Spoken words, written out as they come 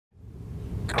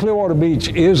Clearwater Beach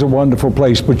is a wonderful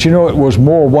place, but you know, it was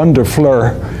more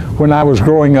wonderfuler when I was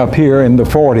growing up here in the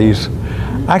 40s.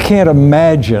 I can't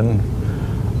imagine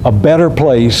a better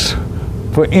place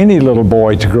for any little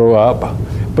boy to grow up,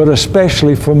 but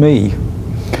especially for me.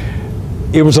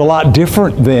 It was a lot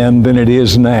different then than it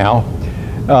is now.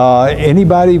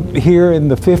 Anybody here in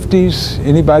the 50s?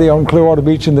 Anybody on Clearwater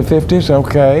Beach in the 50s?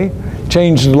 Okay.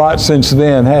 Changed a lot since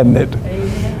then, hadn't it?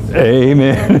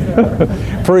 Amen.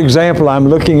 Amen. For example, I'm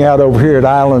looking out over here at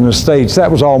Island Estates.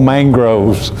 That was all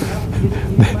mangroves.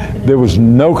 There was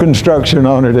no construction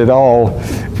on it at all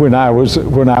when I was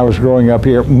growing up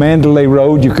here. Mandalay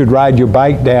Road, you could ride your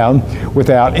bike down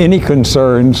without any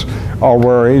concerns or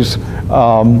worries.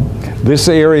 This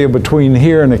area between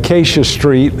here and Acacia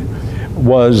Street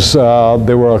was,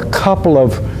 there were a couple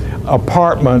of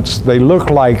apartments. They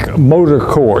looked like motor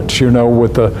courts, you know,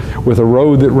 with a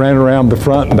road that ran around the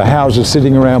front and the houses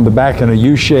sitting around the back in a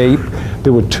U shape.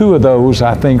 There were two of those,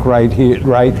 I think, right here,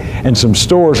 and some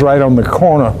stores right on the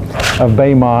corner of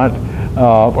Baymont.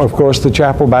 Of course, the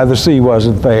Chapel by the Sea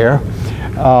wasn't there.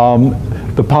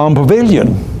 The Palm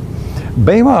Pavilion.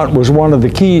 Baymont was one of the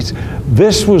keys.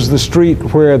 This was the street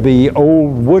where the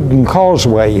old wooden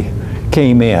causeway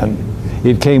came in.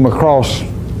 It came across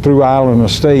through Island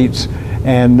Estates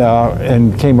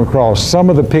and came across. Some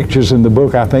of the pictures in the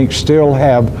book, I think, still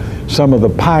have some of the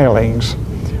pilings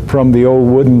from the old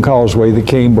wooden causeway that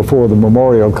came before the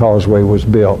Memorial Causeway was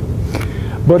built.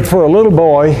 But for a little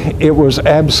boy, it was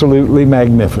absolutely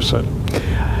magnificent.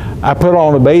 I put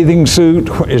on a bathing suit.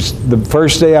 It's the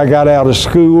first day I got out of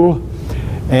school,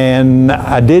 and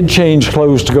I did change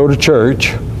clothes to go to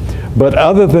church. But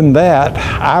other than that,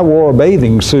 I wore a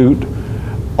bathing suit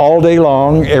all day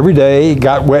long, every day.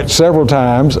 Got wet several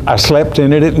times. I slept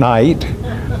in it at night.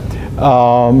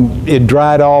 It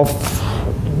dried off,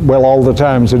 well, all the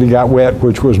times that it got wet,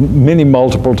 which was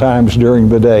multiple times during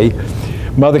the day.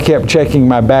 Mother kept checking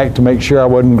my back to make sure I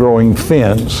wasn't growing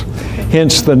fins.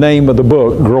 Hence the name of the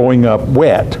book, Growing Up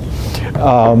Wet,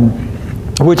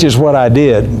 which is what I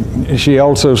did. She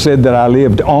also said that I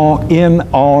lived in,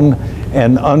 on,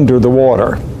 and under the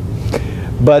water.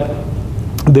 But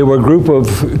there were a group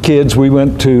of kids. We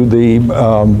went to the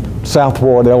South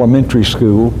Ward Elementary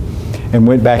School and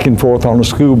went back and forth on a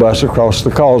school bus across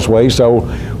the causeway. So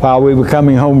while we were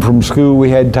coming home from school, we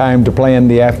had time to plan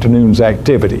the afternoon's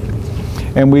activity.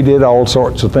 And we did all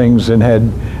sorts of things and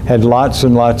had lots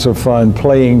and lots of fun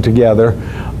playing together.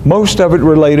 Most of it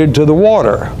related to the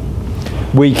water.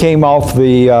 We came off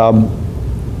the,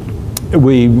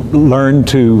 we learned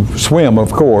to swim,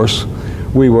 of course.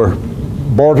 We were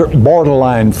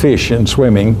borderline fish in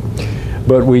swimming,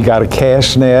 but we got a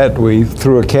cast net. We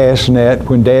threw a cast net.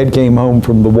 When Dad came home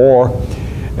from the war,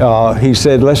 he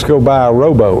said, let's go buy a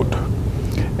rowboat.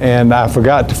 And I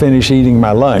forgot to finish eating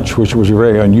my lunch, which was a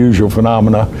very unusual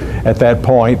phenomena at that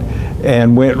point,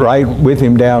 and went right with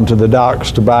him down to the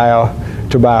docks to buy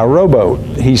a rowboat.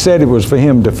 He said it was for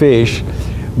him to fish,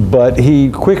 but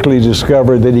he quickly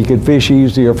discovered that he could fish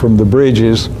easier from the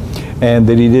bridges and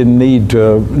that he didn't need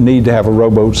to have a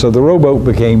rowboat. So the rowboat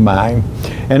became mine,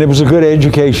 and it was a good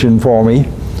education for me.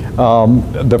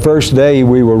 The first day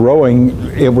we were rowing,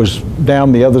 it was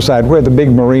down the other side where the big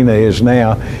marina is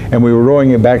now, and we were rowing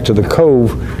it back to the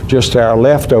cove just to our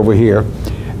left over here.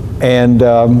 And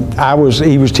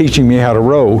he was teaching me how to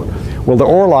row. Well, the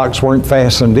oarlocks weren't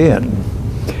fastened in,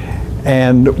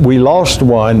 and we lost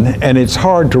one, and it's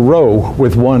hard to row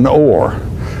with one oar.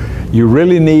 You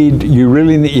really need,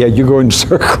 yeah, you go in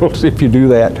circles if you do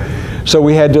that. So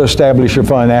we had to establish a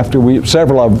fund. After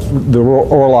several of the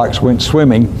oarlocks went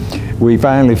swimming, we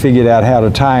finally figured out how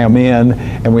to tie them in,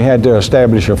 and we had to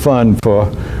establish a fund for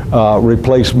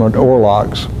replacement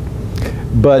oarlocks.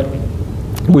 But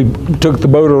we took the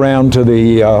boat around to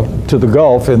the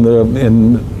Gulf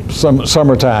in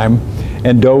summertime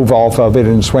and dove off of it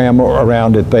and swam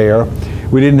around it there.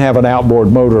 We didn't have an outboard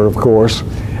motor, of course,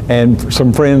 and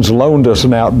some friends loaned us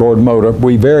an outboard motor.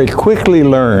 We very quickly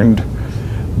learned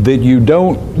that you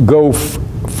don't go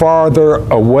farther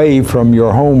away from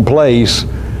your home place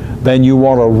than you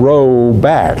want to row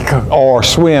back or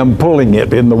swim pulling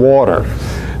it in the water.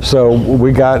 So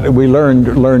we learned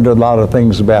a lot of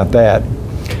things about that.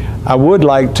 I would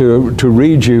like to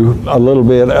read you a little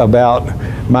bit about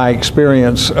my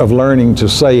experience of learning to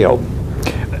sail.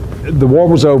 The war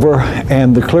was over,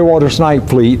 and the Clearwater Snipe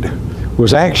fleet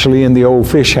was actually in the old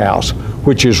fish house,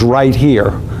 which is right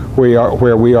here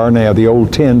where we are now, the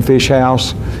old tin fish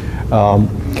house.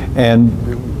 And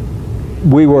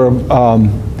we were,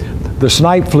 the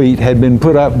Snipe fleet had been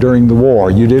put up during the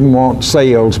war. You didn't want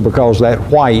sails because that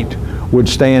white would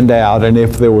stand out, and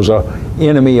if there was a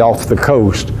enemy off the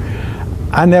coast.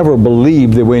 I never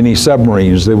believed there were any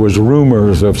submarines. There was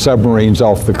rumors of submarines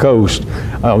off the coast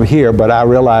here, but I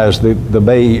realized that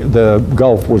the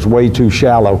Gulf was way too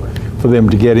shallow for them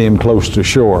to get in close to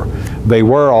shore. They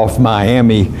were off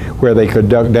Miami where they could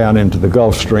duck down into the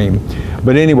Gulf Stream.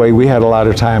 But anyway, we had a lot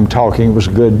of time talking. It was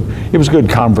good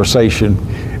conversation,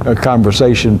 a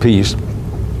conversation piece.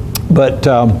 But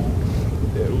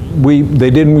they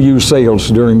didn't use sails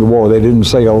during the war. They didn't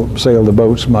sail the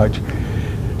boats much.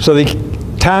 So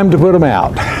time to put them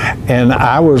out. And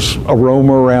I was a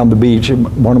roamer around the beach.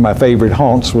 One of my favorite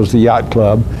haunts was the yacht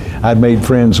club. I'd made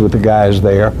friends with the guys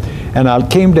there. And I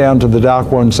came down to the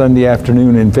dock one Sunday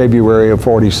afternoon in February of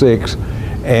 '46,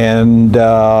 and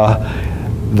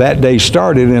that day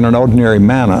started in an ordinary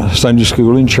manner, Sunday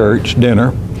school and church,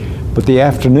 dinner, but the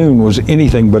afternoon was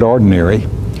anything but ordinary.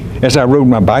 As I rode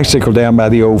my bicycle down by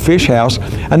the old fish house,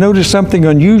 I noticed something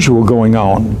unusual going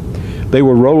on. They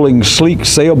were rolling sleek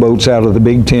sailboats out of the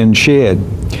big tin shed.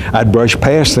 I'd brushed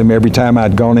past them every time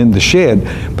I'd gone in the shed,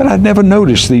 but I'd never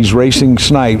noticed these racing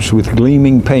Snipes with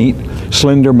gleaming paint,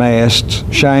 slender masts,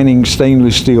 shining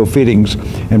stainless steel fittings,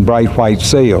 and bright white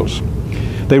sails.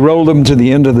 They rolled them to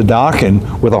the end of the dock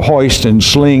and, with a hoist and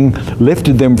sling,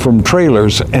 lifted them from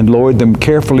trailers and lowered them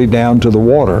carefully down to the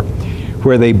water,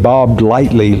 where they bobbed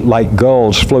lightly like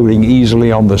gulls floating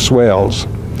easily on the swells.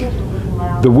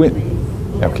 The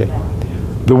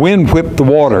wind whipped the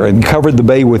water and covered the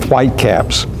bay with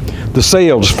whitecaps. The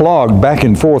sails flogged back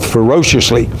and forth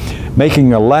ferociously,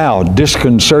 making a loud,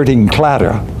 disconcerting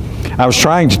clatter. I was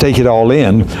trying to take it all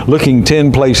in, looking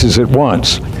 10 places at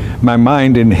once, my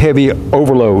mind in heavy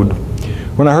overload,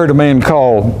 when I heard a man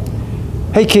call,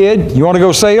 "Hey kid, you want to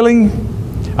go sailing?"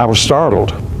 I was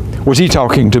startled. Was he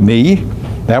talking to me?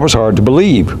 That was hard to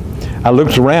believe. I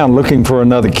looked around looking for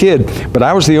another kid, but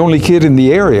I was the only kid in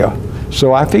the area,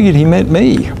 so I figured he meant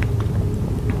me.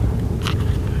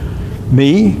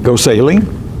 Me, go sailing?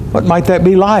 What might that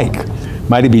be like?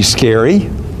 Might it be scary?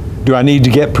 Do I need to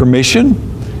get permission?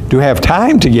 Do I have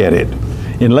time to get it?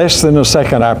 In less than a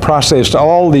second, I processed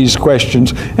all these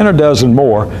questions and a dozen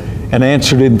more and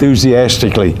answered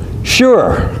enthusiastically,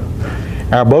 sure.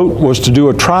 Our boat was to do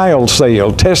a trial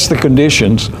sail, test the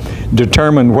conditions,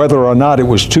 determine whether or not it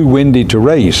was too windy to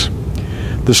race.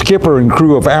 The skipper and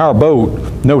crew of our boat,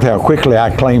 note how quickly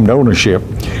I claimed ownership,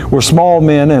 were small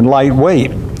men and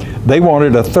lightweight. They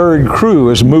wanted a third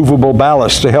crew as movable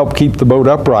ballast to help keep the boat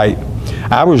upright.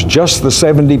 I was just the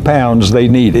 70 pounds they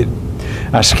needed.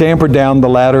 I scampered down the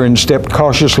ladder and stepped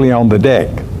cautiously on the deck.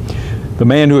 The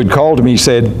man who had called me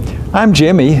said, "I'm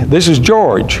Jimmy, this is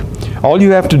George. All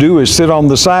you have to do is sit on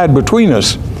the side between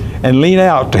us and lean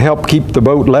out to help keep the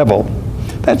boat level."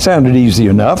 That sounded easy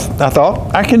enough. I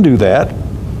thought, I can do that.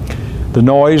 The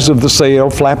noise of the sail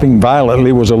flapping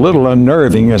violently was a little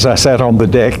unnerving as I sat on the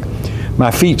deck,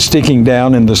 my feet sticking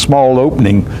down in the small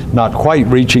opening, not quite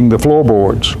reaching the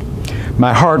floorboards.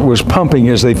 My heart was pumping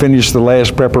as they finished the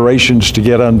last preparations to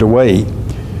get underway.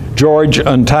 George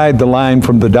untied the line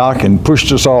from the dock and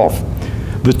pushed us off.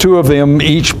 The two of them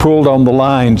each pulled on the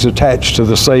lines attached to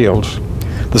the sails.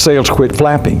 The sails quit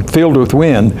flapping, filled with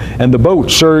wind, and the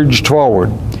boat surged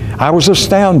forward. I was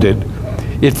astounded.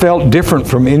 It felt different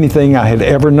from anything I had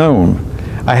ever known.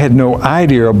 I had no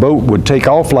idea a boat would take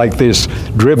off like this,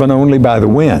 driven only by the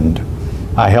wind.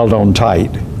 I held on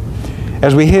tight.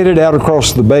 As we headed out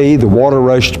across the bay, the water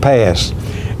rushed past.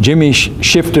 Jimmy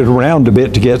shifted around a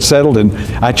bit to get settled, and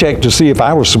I checked to see if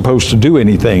I was supposed to do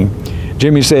anything.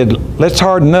 Jimmy said, "Let's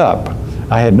harden up."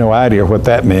 I had no idea what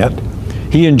that meant.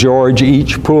 He and George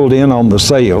each pulled in on the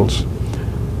sails.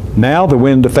 Now the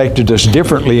wind affected us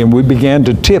differently, and we began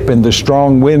to tip in the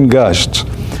strong wind gusts.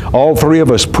 All three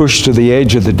of us pushed to the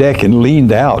edge of the deck and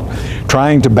leaned out,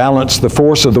 trying to balance the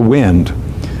force of the wind.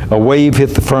 A wave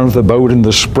hit the front of the boat and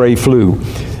the spray flew.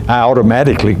 I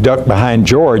automatically ducked behind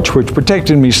George, which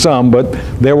protected me some, but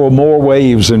there were more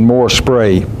waves and more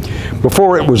spray.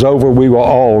 Before it was over, we were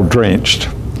all drenched.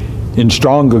 In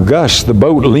stronger gusts, the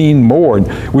boat leaned more, and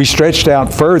we stretched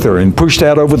out further and pushed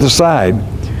out over the side.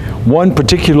 One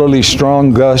particularly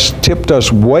strong gust tipped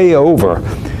us way over,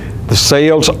 the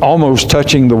sails almost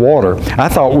touching the water. I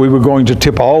thought we were going to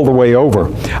tip all the way over.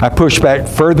 I pushed back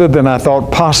further than I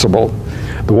thought possible.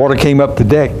 The water came up the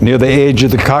deck near the edge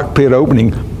of the cockpit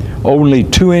opening, only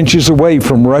 2 inches away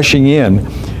from rushing in.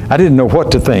 I didn't know what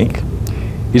to think.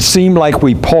 It seemed like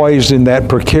we poised in that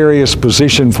precarious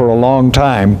position for a long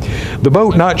time, the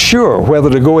boat not sure whether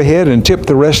to go ahead and tip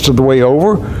the rest of the way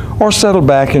over or settle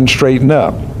back and straighten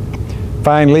up.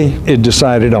 Finally, it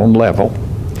decided on level.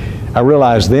 I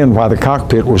realized then why the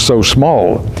cockpit was so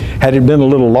small. Had it been a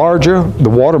little larger, the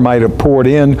water might have poured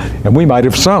in and we might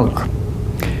have sunk.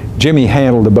 Jimmy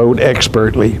handled the boat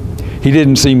expertly. He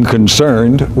didn't seem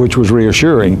concerned, which was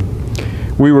reassuring.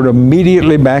 We were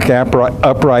immediately back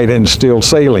upright and still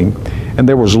sailing, and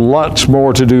there was lots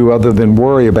more to do other than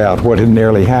worry about what had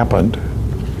nearly happened.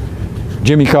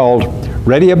 Jimmy called,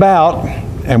 "Ready about,"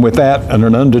 and with that and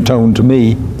an undertone to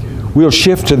me, "We'll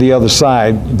shift to the other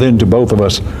side," then to both of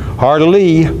us, "Hard a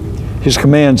lee." His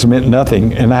commands meant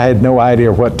nothing, and I had no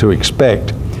idea what to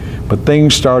expect. But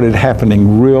things started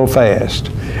happening real fast.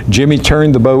 Jimmy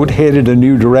turned the boat, headed a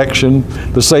new direction.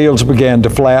 The sails began to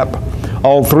flap.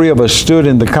 All three of us stood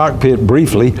in the cockpit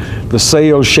briefly, the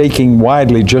sails shaking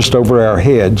widely just over our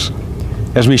heads.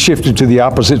 As we shifted to the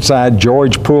opposite side,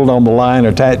 George pulled on the line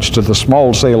attached to the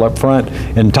small sail up front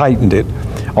and tightened it.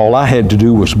 All I had to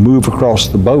do was move across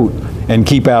the boat and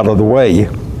keep out of the way.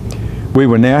 We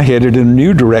were now headed in a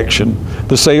new direction.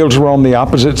 The sails were on the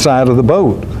opposite side of the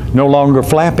boat, no longer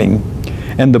flapping,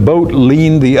 and the boat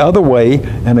leaned the other way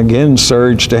and again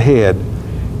surged ahead.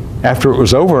 After it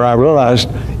was over, I realized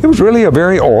it was really a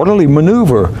very orderly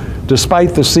maneuver,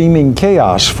 despite the seeming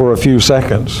chaos for a few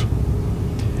seconds.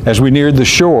 As we neared the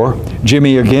shore,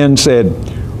 Jimmy again said,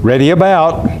 "Ready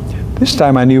about." This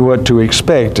time I knew what to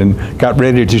expect and got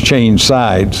ready to change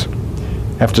sides.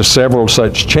 After several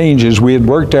such changes, we had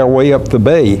worked our way up the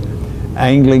bay,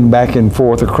 angling back and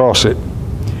forth across it.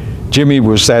 Jimmy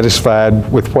was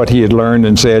satisfied with what he had learned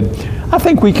and said, "I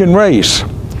think we can race."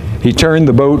 He turned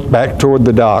the boat back toward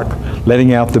the dock,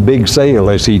 letting out the big sail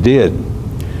as he did.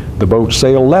 The boat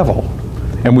sailed level,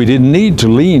 and we didn't need to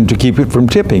lean to keep it from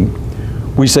tipping.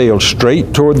 We sailed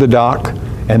straight toward the dock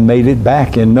and made it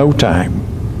back in no time.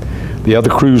 The other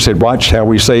crews had watched how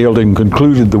we sailed and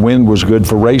concluded the wind was good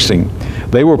for racing.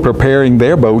 They were preparing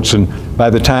their boats, and by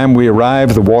the time we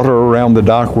arrived, the water around the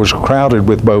dock was crowded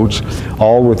with boats,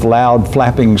 all with loud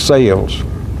flapping sails.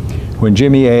 When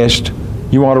Jimmy asked,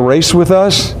 "You want to race with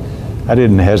us?" I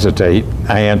didn't hesitate.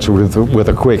 I answered with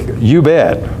a quick, "You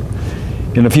bet."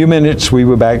 In a few minutes, we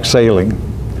were back sailing.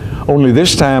 Only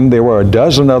this time there were a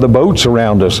dozen other boats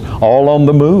around us, all on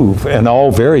the move and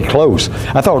all very close.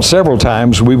 I thought several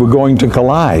times we were going to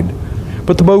collide,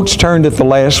 but the boats turned at the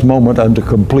last moment under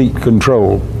complete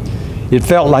control. It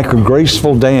felt like a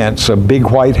graceful dance of big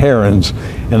white herons,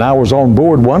 and I was on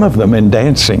board one of them and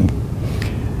dancing.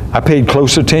 I paid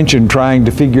close attention trying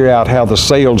to figure out how the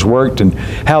sails worked and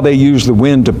how they used the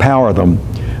wind to power them.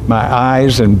 My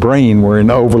eyes and brain were in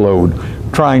overload,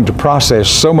 trying to process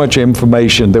so much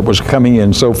information that was coming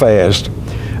in so fast.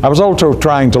 I was also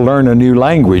trying to learn a new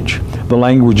language, the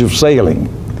language of sailing.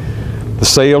 The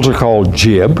sails are called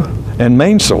jib and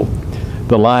mainsail.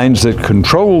 The lines that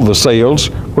control the sails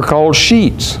were called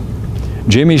sheets.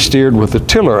 Jimmy steered with a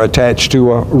tiller attached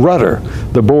to a rudder,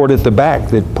 the board at the back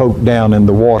that poked down in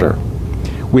the water.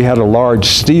 We had a large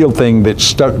steel thing that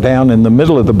stuck down in the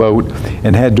middle of the boat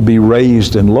and had to be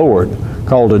raised and lowered,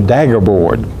 called a dagger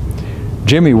board.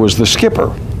 Jimmy was the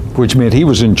skipper, which meant he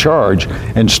was in charge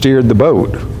and steered the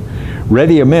boat.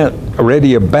 Ready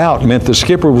about meant the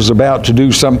skipper was about to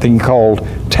do something called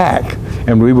tack,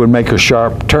 and we would make a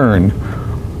sharp turn.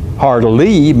 Hard a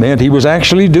lee meant he was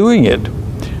actually doing it.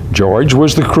 George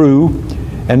was the crew,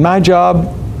 and my job,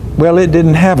 well, it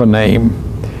didn't have a name,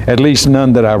 at least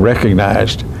none that I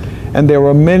recognized. And there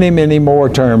were many, many more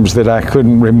terms that I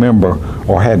couldn't remember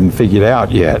or hadn't figured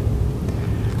out yet.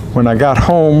 When I got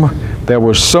home, there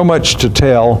was so much to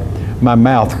tell, my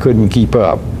mouth couldn't keep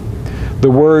up. The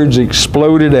words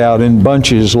exploded out in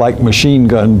bunches like machine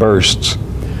gun bursts.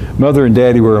 Mother and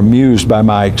Daddy were amused by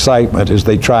my excitement as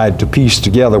they tried to piece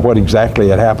together what exactly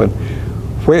had happened.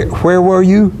 Where were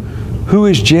you? Who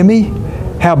is Jimmy?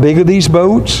 How big are these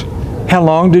boats? How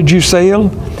long did you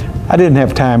sail? I didn't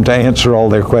have time to answer all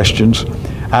their questions.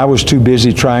 I was too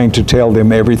busy trying to tell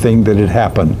them everything that had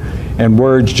happened, and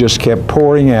words just kept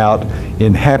pouring out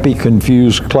in happy,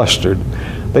 confused clustered.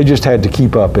 They just had to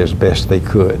keep up as best they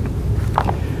could.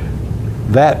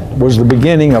 That was the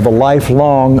beginning of a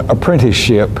lifelong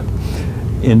apprenticeship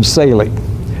in sailing,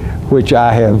 which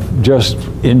I have just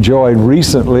enjoyed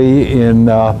recently in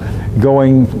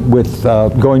going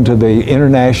to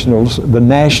the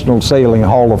National Sailing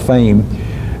Hall of Fame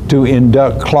to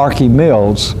induct Clarkie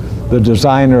Mills, the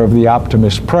designer of the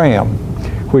Optimus Pram,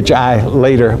 which I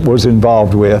later was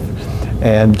involved with,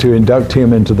 and to induct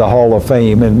him into the Hall of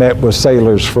Fame, and met with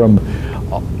sailors from,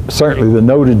 certainly the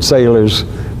noted sailors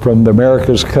from the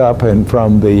America's Cup and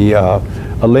from the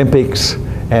Olympics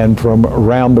and from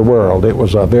around the world. It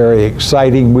was a very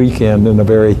exciting weekend and a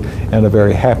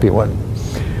very happy one.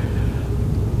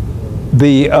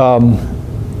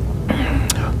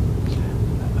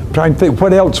 trying to think,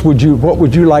 what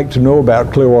would you like to know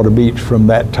about Clearwater Beach from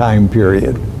that time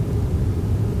period?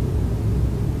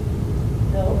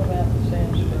 Tell them about the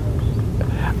sand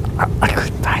spurs. I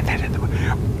couldn't find that in the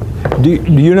book. Do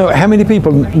you know, how many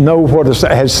people know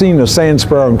has seen a sand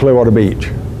spur on Clearwater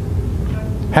Beach?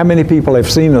 How many people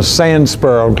have seen a sand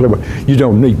spur on Clearwater? You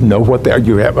don't need to know what they are.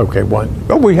 You have, okay, one.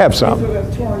 Oh, we have some. Is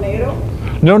it a tornado?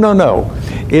 No, no, no.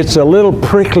 It's a little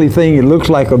prickly thing. It looks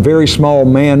like a very small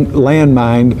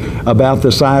landmine about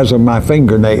the size of my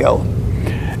fingernail.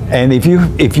 And if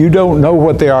you don't know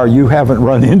what they are, you haven't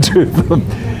run into them.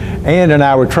 Ann and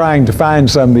I were trying to find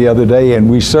some the other day, and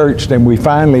we searched, and we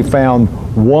finally found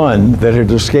one that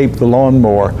had escaped the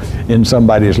lawnmower in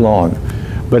somebody's lawn.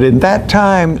 But in that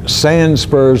time, sand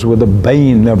spurs were the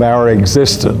bane of our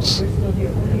existence.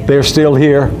 They're still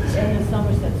here. And the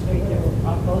Somerset Street, they were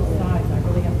on both sides. I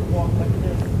really have to walk like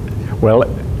this. Well,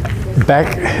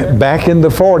 back in the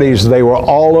 40s, they were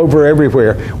all over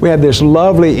everywhere. We had this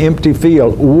lovely empty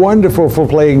field, wonderful for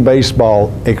playing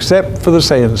baseball, except for the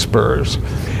sand spurs.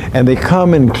 And they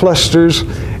come in clusters,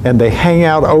 and they hang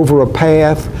out over a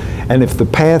path. And if the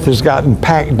path has gotten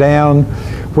packed down,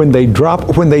 when they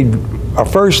are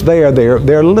first there,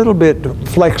 they're a little bit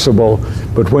flexible,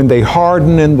 but when they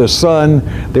harden in the sun,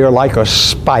 they're like a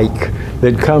spike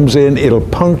that comes in. It'll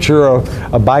puncture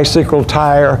a bicycle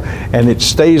tire, and it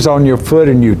stays on your foot,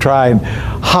 and you try and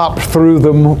hop through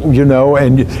them, you know,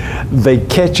 and they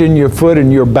catch in your foot,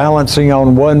 and you're balancing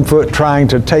on one foot trying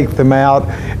to take them out,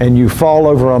 and you fall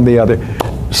over on the other.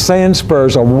 Sand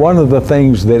spurs are one of the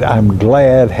things that I'm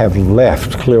glad have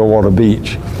left Clearwater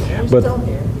Beach. But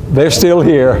they're still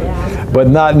here, but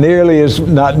not nearly as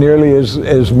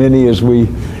many as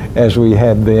we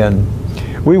had then.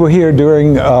 We were here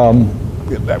during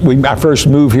I first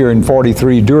moved here in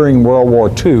 '43 during World War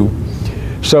II,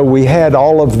 so we had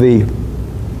all of the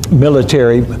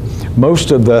military.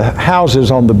 Most of the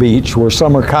houses on the beach were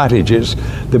summer cottages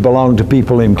that belonged to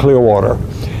people in Clearwater,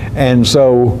 and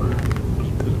so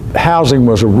housing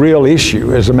was a real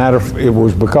issue. As a matter of fact, it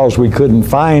was because we couldn't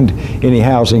find any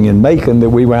housing in Macon that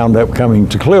we wound up coming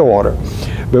to Clearwater.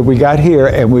 But we got here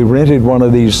and we rented one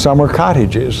of these summer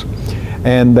cottages,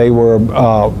 and they were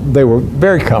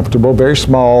very comfortable, very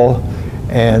small,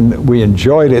 and we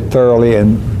enjoyed it thoroughly.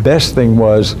 And best thing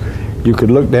was, you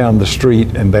could look down the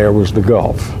street and there was the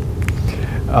Gulf.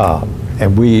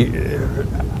 And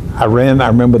I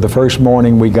remember the first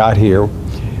morning we got here,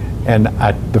 and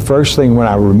the first thing when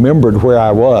I remembered where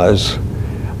I was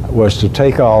to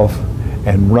take off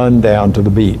and run down to the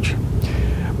beach.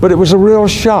 But it was a real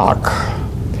shock.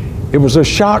 It was a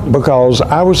shock because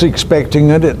I was expecting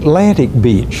an Atlantic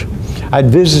beach. I'd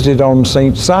visited on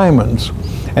St. Simon's,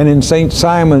 and in St.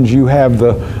 Simon's you have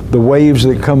the waves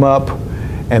that come up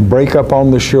and break up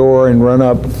on the shore and run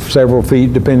up several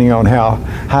feet depending on how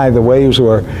high the waves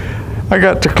were. I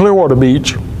got to Clearwater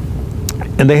Beach,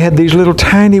 and they had these little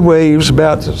tiny waves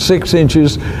about 6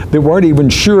 inches that weren't even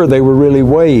sure they were really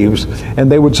waves,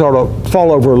 and they would sort of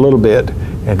fall over a little bit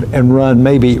and run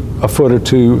maybe a foot or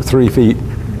 2, 3 feet.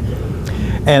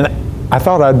 And I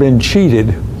thought I'd been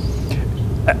cheated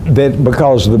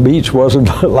because the beach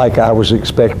wasn't like I was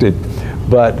expected,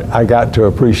 but I got to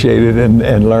appreciate it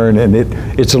and learn, and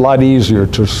it's a lot easier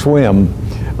to swim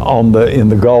in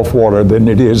the Gulf water than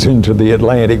it is into the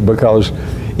Atlantic, because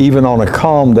even on a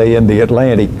calm day in the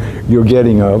Atlantic, you're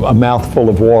getting a mouthful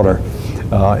of water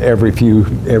every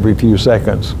few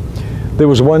seconds. There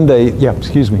was one day, yeah,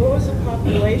 excuse me. What was the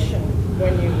population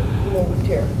when you moved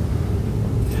here?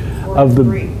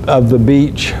 Of the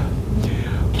beach?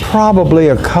 Probably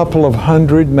a couple of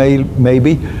hundred,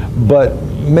 maybe, but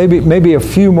maybe a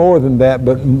few more than that.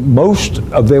 But most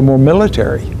of them were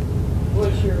military.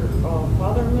 Was your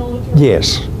father military?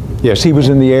 Yes, yes, he was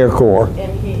in the Air Corps.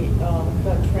 And he got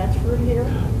transferred here?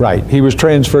 Right, he was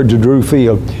transferred to Drew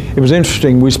Field. It was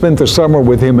interesting, we spent the summer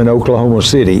with him in Oklahoma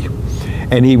City,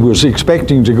 and he was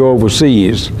expecting to go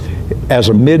overseas. As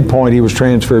a midpoint, he was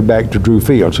transferred back to Drew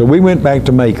Field. So we went back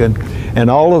to Macon, and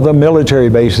all of the military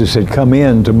bases had come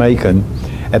in to Macon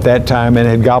at that time and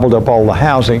had gobbled up all the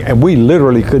housing, and we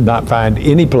literally could not find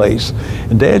any place.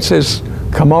 And Dad says,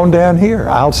 come on down here.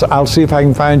 I'll see if I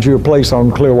can find you a place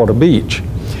on Clearwater Beach.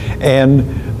 And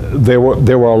there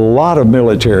were a lot of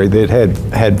military that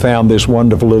had found this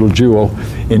wonderful little jewel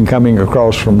in coming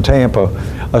across from Tampa.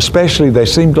 Especially, there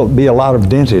seemed to be a lot of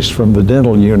dentists from the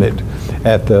dental unit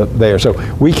there. So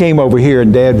we came over here,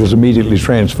 and Dad was immediately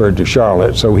transferred to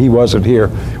Charlotte. So he wasn't here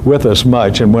with us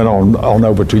much, and went on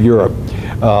over to Europe,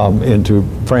 into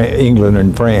England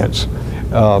and France.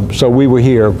 So we were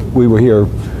here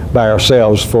by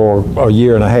ourselves for a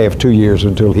year and a half, 2 years,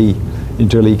 until he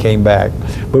until he came back.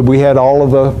 But we had all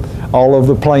of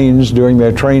the planes during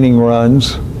their training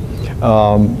runs.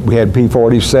 We had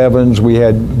P-47s, we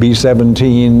had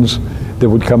B-17s that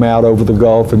would come out over the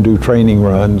Gulf and do training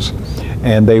runs.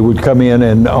 And they would come in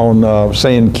and on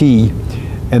Sand Key,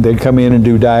 and they'd come in and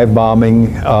do dive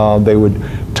bombing. They would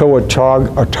tow a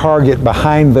target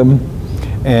behind them,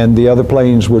 and the other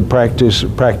planes would practice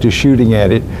shooting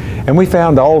at it. And we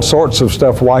found all sorts of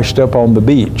stuff washed up on the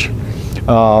beach.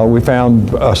 We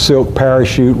found a silk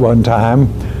parachute one time.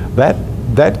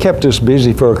 That kept us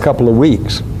busy for a couple of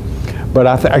weeks. But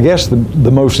I guess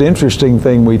the most interesting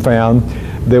thing we found,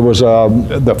 there was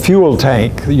the fuel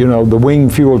tank, you know, the wing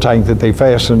fuel tank that they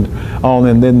fastened on,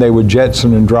 and then they would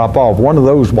jetson and drop off. One of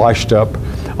those washed up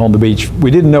on the beach. We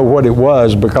didn't know what it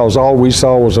was because all we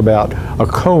saw was about a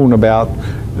cone about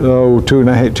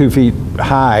 2 feet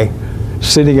high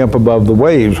sitting up above the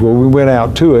waves. Well, we went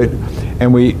out to it,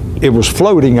 and it was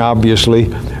floating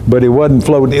obviously, but it wasn't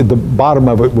floating. The bottom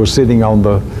of it was sitting on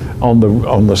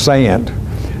the sand.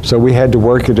 So we had to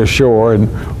work it ashore, and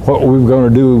what we were going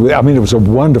to do, I mean, it was a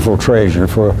wonderful treasure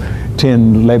for a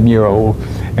 10, 11-year-old,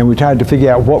 and we tried to figure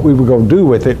out what we were going to do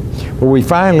with it. Well, we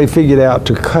finally figured out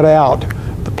to cut out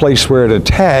the place where it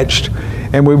attached,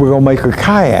 and we were going to make a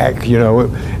kayak, you know,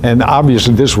 and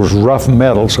obviously this was rough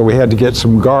metal, so we had to get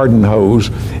some garden hose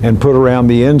and put around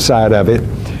the inside of it,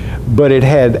 but it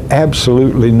had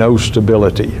absolutely no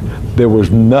stability. There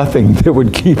was nothing that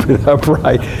would keep it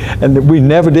upright, and we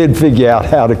never did figure out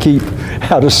how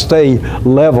to stay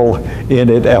level in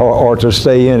it or to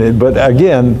stay in it. But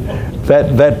again,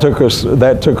 that took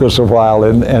us a while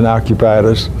and occupied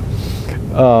us.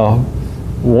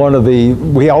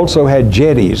 We also had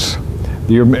jetties.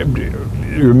 Do you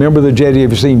remember the jetty?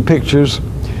 Have you seen pictures?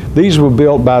 These were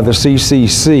built by the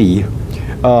CCC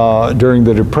during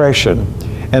the Depression,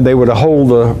 and they would hold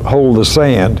the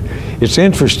sand. It's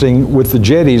interesting, with the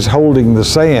jetties holding the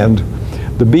sand,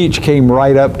 the beach came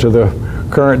right up to the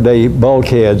current day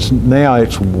bulkheads. Now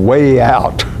it's way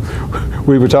out.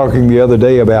 We were talking the other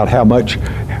day about how much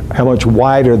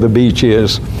wider the beach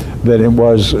is than it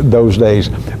was those days.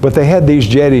 But they had these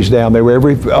jetties down. They were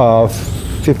every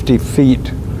 50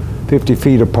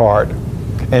 feet apart.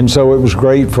 And so it was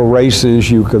great for races.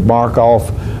 You could mark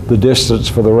off the distance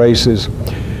for the races.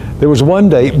 There was one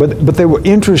day, but they were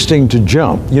interesting to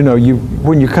jump. You know,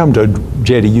 when you come to a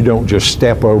jetty, you don't just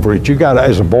step over it. You got to,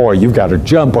 as a boy, you've got to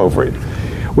jump over it.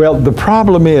 Well, the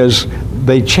problem is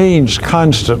they changed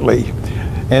constantly,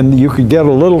 and you could get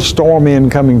a little storm in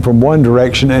coming from one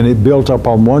direction, and it built up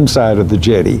on one side of the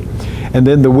jetty. And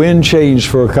then the wind changed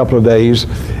for a couple of days,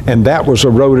 and that was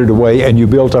eroded away, and you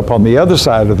built up on the other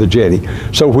side of the jetty.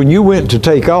 So when you went to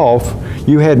take off,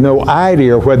 you had no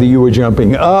idea whether you were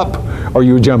jumping up or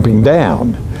you were jumping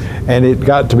down. And it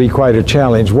got to be quite a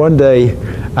challenge. One day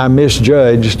I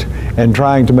misjudged, and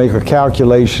trying to make a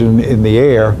calculation in the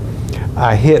air,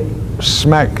 I hit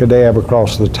smack dab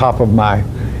across the top of my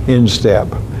instep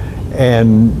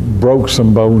and broke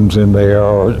some bones in there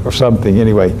or something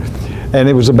anyway. And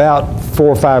it was about 4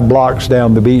 or 5 blocks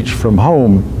down the beach from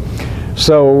home.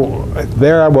 So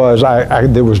there I was.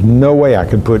 There was no way I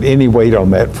could put any weight on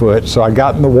that foot. So I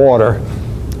got in the water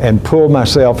and pulled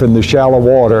myself in the shallow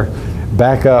water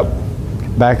back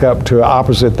up to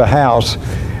opposite the house.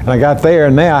 And I got there,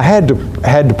 and now I had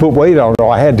to put weight on it,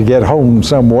 or I had to get home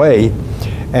some way.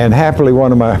 And happily,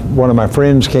 one of my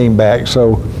friends came back,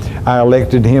 so I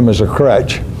elected him as a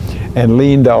crutch and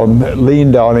leaned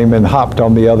on him and hopped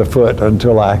on the other foot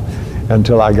until I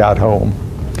got home.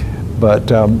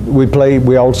 But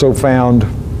we also found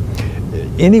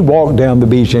any walk down the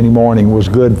beach any morning was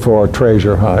good for a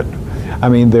treasure hunt. I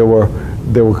mean, there were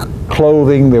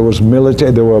clothing, there was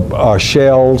military, there were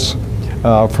shells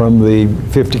from the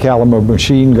 50 caliber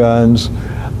machine guns.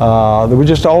 There were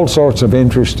just all sorts of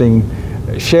interesting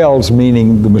shells,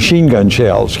 meaning the machine gun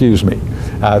shells, excuse me.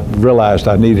 I realized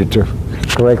I needed to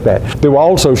correct that. There were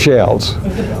also shells.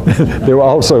 There were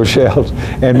also shells,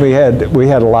 and we had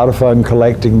a lot of fun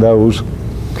collecting those.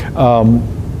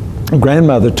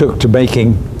 Grandmother took to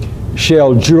making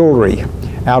shell jewelry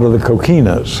out of the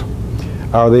coquinas.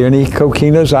 Are there any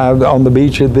coquinas out on the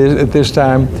beach at this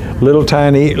time? Little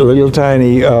tiny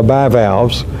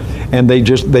bivalves, and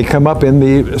they come up in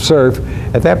the surf.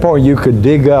 At that point, you could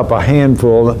dig up a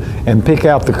handful and pick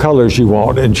out the colors you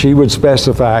want, and she would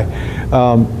specify,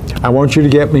 I want you to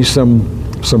get me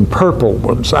some purple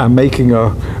ones. I'm making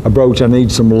a brooch. I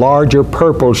need some larger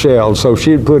purple shells. So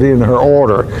she'd put in her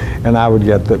order, and I would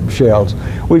get the shells.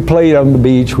 We played on the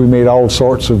beach. We made all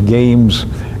sorts of games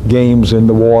in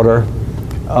the water.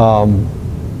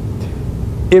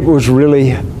 It was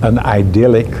really an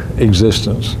idyllic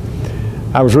existence.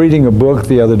 I was reading a book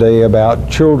the other day about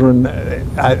children.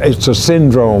 It's a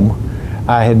syndrome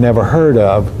I had never heard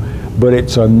of, but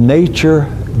it's a nature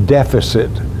deficit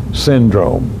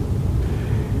syndrome.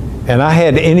 And I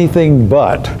had anything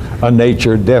but a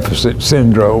nature deficit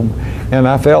syndrome, and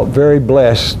I felt very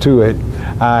blessed to it.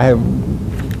 I have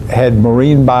had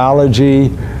marine biology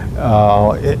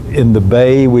in the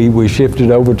bay. We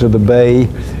shifted over to the bay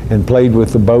and played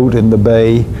with the boat in the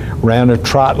bay, ran a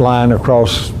trot line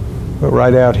across,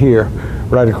 right out here,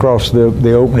 right across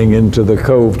the opening into the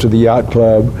cove to the yacht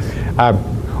club. I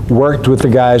worked with the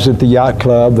guys at the yacht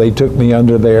club. They took me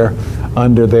under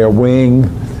their wing.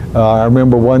 I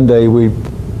remember one day we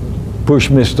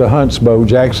pushed Mr. Hunt's boat.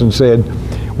 Jackson said,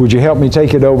 "Would you help me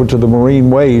take it over to the marine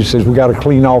waves?" He says, "We got to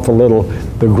clean off a little.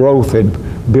 The growth had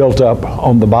built up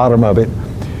on the bottom of it."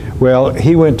 Well,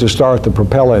 he went to start the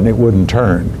propeller and it wouldn't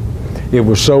turn. It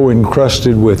was so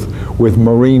encrusted with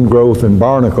marine growth and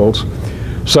barnacles.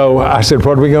 So I said,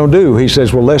 "What are we going to do?" He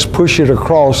says, "Well, let's push it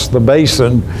across the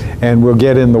basin and we'll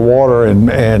get in the water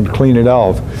and clean it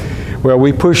off." Well,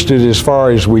 we pushed it as far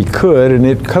as we could, and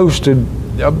it coasted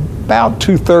about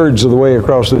 2/3 of the way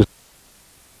across this.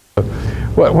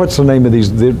 What's the name of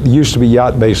these? There used to be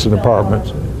yacht basin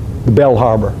apartments. The Bell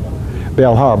Harbor.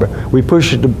 Bell Harbor. We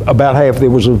pushed it to about half.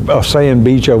 There was a sand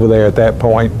beach over there at that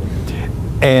point.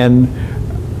 And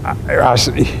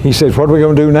he said, "What are we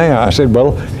going to do now?" I said,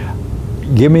 "Well,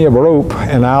 give me a rope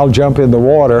and I'll jump in the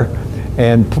water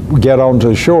and get onto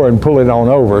the shore and pull it on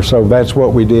over." So that's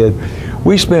what we did.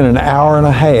 We spent an hour and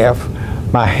a half.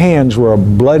 My hands were a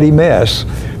bloody mess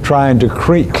trying to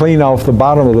clean off the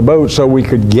bottom of the boat so we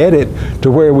could get it to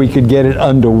where we could get it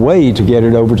underway to get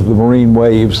it over to the marine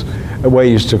waves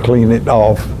to clean it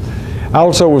off. I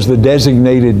also was the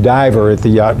designated diver at the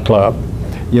yacht club.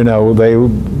 You know,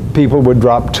 people would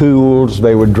drop tools,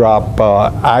 they would drop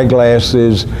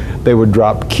eyeglasses, they would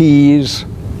drop keys.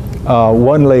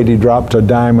 One lady dropped a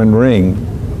diamond ring,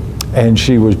 and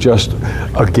she was just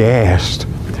aghast.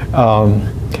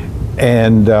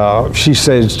 She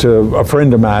says to a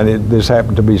friend of mine, this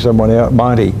happened to be someone else,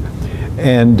 Monty,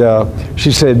 and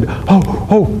she said,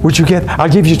 oh, would you I'll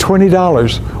give you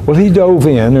 $20. Well, he dove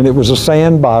in, and it was a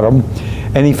sand bottom,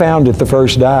 and he found it the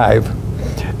first dive.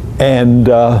 And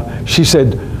she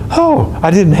said, "Oh, I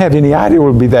didn't have any idea it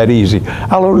would be that easy.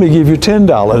 I'll only give you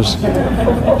 $10.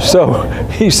 So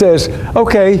he says,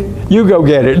 "Okay, you go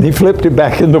get it." And he flipped it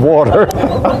back in the water,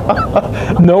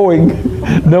 knowing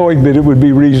that it would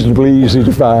be reasonably easy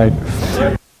to find.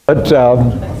 But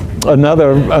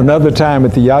another time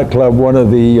at the yacht club, one of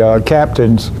the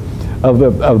captains of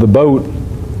the boat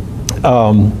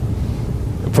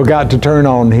forgot to turn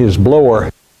on his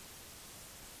blower.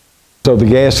 So the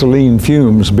gasoline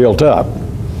fumes built up.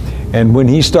 And when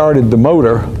he started the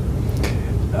motor,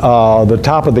 the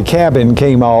top of the cabin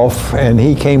came off, and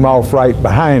he came off right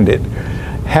behind it.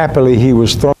 Happily, he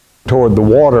was thrown toward the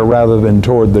water rather than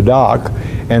toward the dock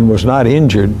and was not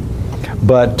injured.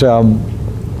 But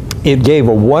it gave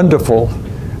a wonderful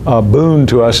boon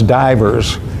to us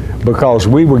divers, because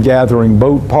we were gathering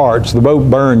boat parts. The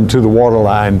boat burned to the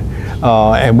waterline,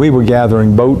 and we were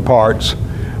gathering boat parts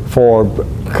for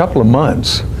a couple of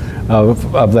months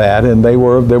of that, and there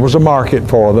was a market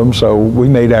for them, so we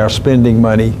made our spending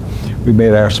money. We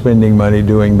made our spending money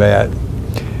doing that.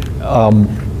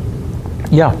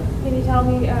 Yeah. Can you tell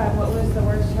me what was the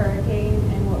worst hurricane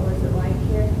and what was it like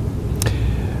here?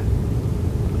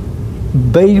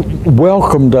 They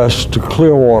welcomed us to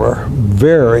Clearwater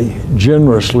very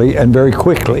generously and very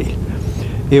quickly.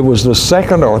 It was the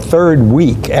second or third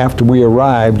week after we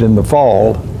arrived in the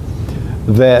fall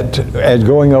that, as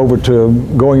going over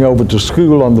to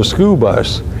school on the school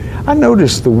bus, I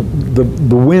noticed the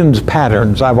wind's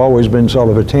patterns. I've always been sort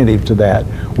of attentive to that.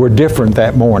 Were different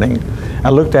that morning.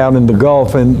 I looked out in the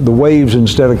Gulf, and the waves,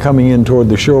 instead of coming in toward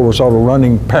the shore, were sort of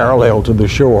running parallel to the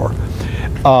shore.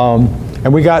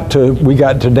 And we got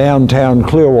to downtown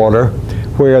Clearwater,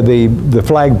 where the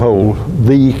flagpole,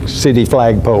 the city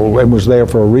flagpole, and was there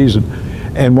for a reason.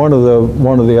 And one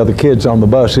of the other kids on the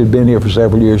bus who'd been here for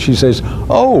several years, she says,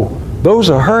 "Oh, those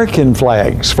are hurricane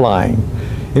flags flying."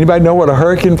 Anybody know what a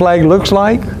hurricane flag looks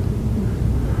like?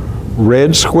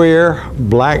 Red square,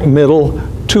 black middle,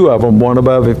 two of them, one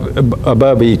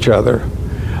above each other.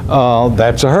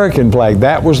 That's a hurricane flag.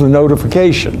 That was the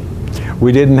notification.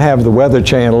 We didn't have the Weather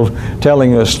Channel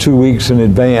telling us 2 weeks in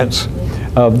advance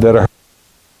that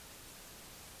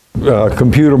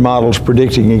computer models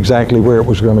predicting exactly where it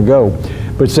was going to go,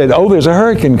 but said, "Oh, there's a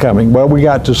hurricane coming." Well, we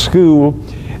got to school,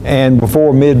 and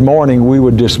before mid-morning we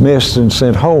were dismissed and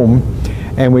sent home,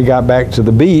 and we got back to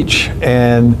the beach,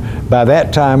 and by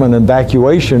that time an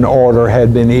evacuation order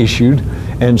had been issued,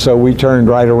 And so we turned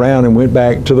right around and went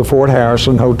back to the Fort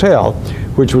Harrison Hotel,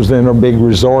 which was then a big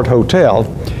resort hotel.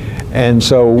 And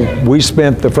so we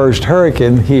spent the first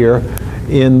hurricane here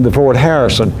in the Fort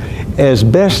Harrison. As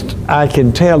best I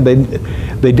can tell, they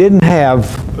didn't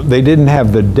have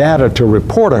the data to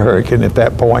report a hurricane at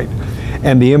that point.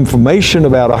 And the information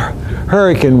about a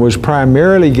hurricane was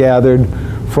primarily gathered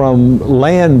from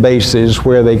land bases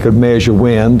where they could measure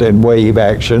wind and wave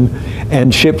action,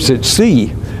 and ships at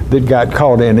sea that got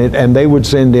caught in it, and they would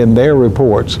send in their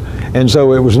reports. And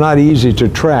so it was not easy to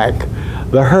track.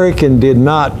 The hurricane did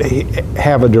not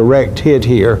have a direct hit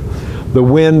here. The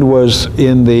wind was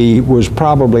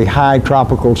probably high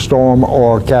tropical storm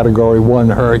or Category 1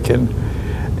 hurricane.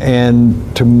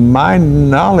 And to my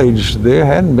knowledge, there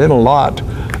hadn't been a lot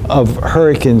of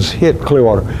hurricanes hit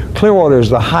Clearwater. Clearwater is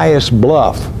the highest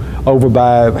bluff over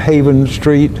by Haven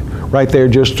Street, right there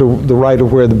just to the right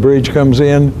of where the bridge comes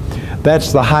in.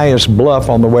 That's the highest bluff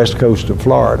on the west coast of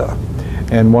Florida,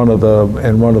 and one of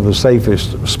the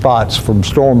safest spots from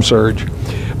storm surge.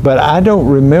 But I don't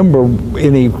remember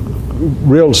any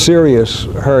real serious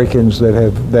hurricanes that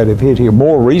have hit here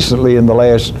more recently in the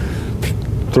last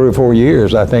 3 or 4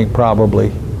 years, I think,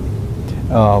 probably.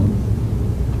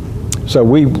 So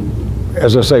we,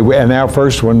 as I say, and our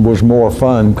first one was more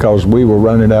fun because we were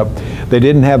running up. They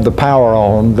didn't have the power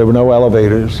on. There were no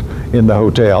elevators in the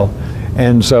hotel.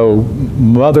 And so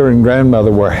Mother and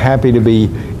Grandmother were happy to be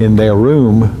in their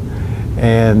room.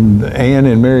 And Ann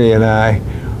and Mary and I,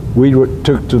 we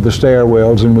took to the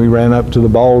stairwells and we ran up to the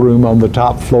ballroom on the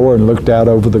top floor and looked out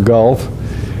over the Gulf.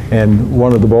 And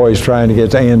one of the boys trying to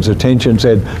get Ann's attention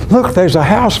said, "Look, there's a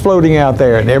house floating out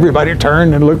there." And everybody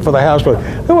turned and looked for the house, but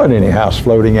there wasn't any house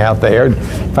floating out there. And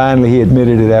finally, he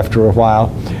admitted it after a while.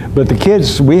 But the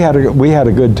kids, we had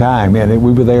a good time, and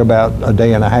we were there about a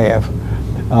day and a half,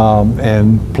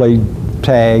 and played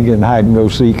tag and hide and go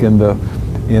seek in the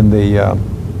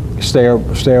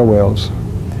stairwells,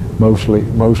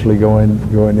 mostly going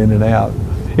in and out.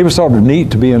 It was sort of neat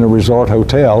to be in a resort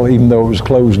hotel, even though it was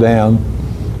closed down.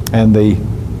 And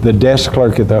the desk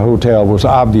clerk at the hotel was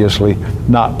obviously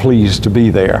not pleased to be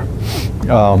there,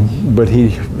 but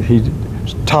he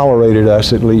tolerated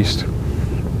us at least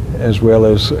as well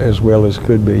as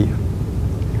could be.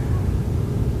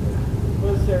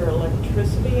 Was there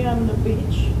electricity on the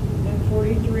beach in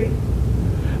 43?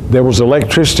 There was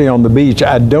electricity on the beach.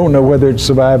 I don't know whether it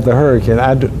survived the hurricane.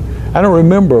 I don't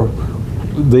remember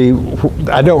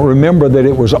that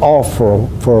it was off for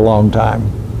a long time.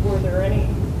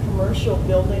 Commercial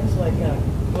buildings like a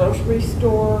grocery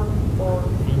store, or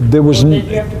did you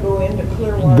have to go into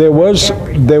Clearwater?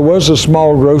 There was a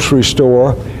small grocery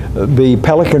store. The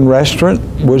Pelican Restaurant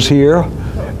was here.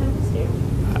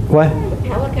 What? The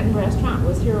Pelican Restaurant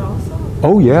was here also?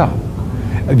 Oh yeah.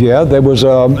 Yeah, there was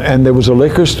a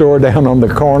liquor store down on the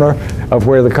corner of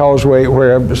where the causeway,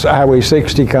 where Highway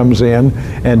 60 comes in,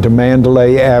 and to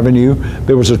Mandalay Avenue.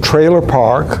 There was a trailer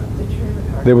park.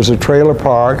 There was a trailer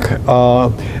park.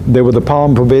 There were the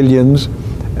Palm Pavilion,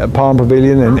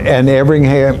 and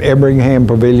Everingham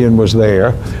Pavilion was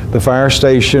there. The fire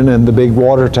station and the big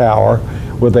water tower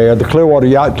were there. The Clearwater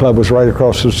Yacht Club was right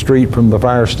across the street from the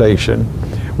fire station,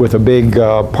 with a big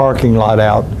parking lot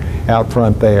out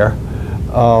front there.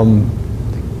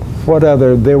 What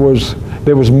other? There was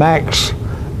Max.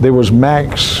 There was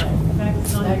Max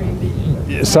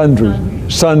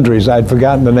Sundries. I'd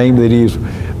forgotten the name that he used.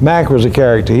 Mac was a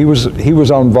character. He was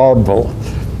on vaudeville,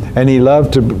 and he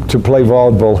loved to play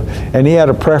vaudeville, and he had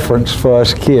a preference for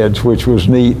us kids, which was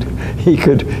neat. He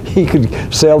could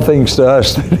sell things to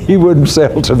us that he wouldn't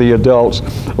sell to the adults,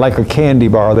 like a candy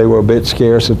bar. They were a bit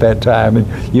scarce at that time, and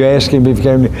you asked him if he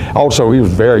came. Also, he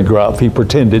was very gruff. He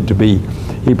pretended to be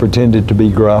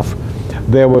gruff.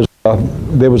 There was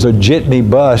a jitney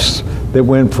bus that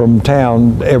went from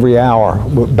town every hour,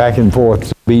 back and forth to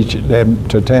the beach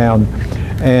to town.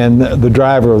 And the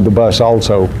driver of the bus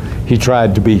also, he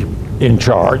tried to be in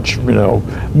charge,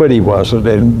 but he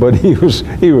wasn't. But he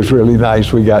was really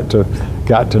nice. We got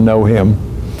to know him.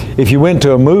 If you went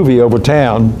to a movie over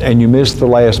town and you missed the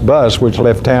last bus, which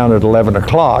left town at 11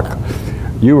 o'clock,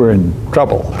 you were in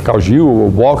trouble because you were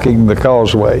walking the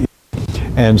causeway.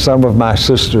 And some of my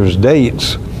sister's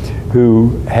dates,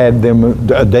 who had them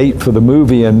a date for the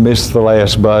movie and missed the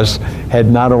last bus, had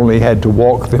not only had to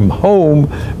walk them home,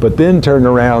 but then turn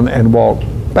around and walk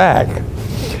back.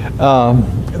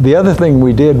 The other thing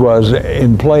we did was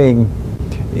in playing,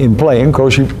 of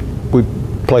course, we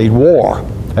played war.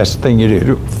 That's the thing you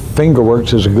do.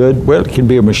 Fingerworks is well, it can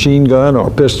be a machine gun or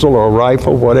a pistol or a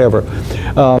rifle, whatever.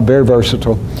 Very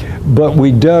versatile. But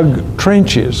we dug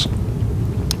trenches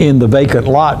in the vacant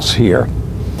lots here.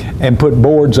 and put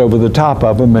boards over the top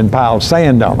of them and piled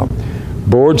sand on them.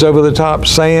 Boards over the top,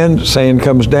 sand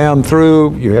comes down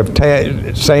through, you have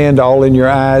sand all in your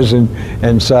eyes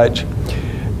and such.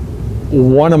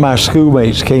 One of my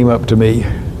schoolmates came up to me,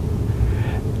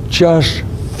 just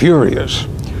furious.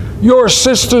 Your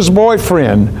sister's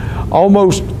boyfriend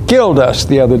almost killed us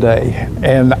the other day.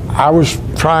 And I was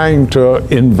trying to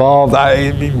involve,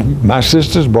 my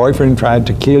sister's boyfriend tried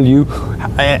to kill you,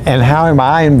 and how am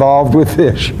I involved with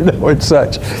this? You know, it's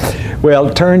such. Well,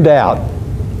 it turned out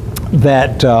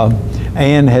that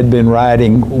Ann had been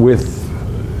riding with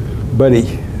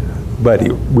Buddy.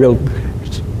 We'll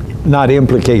not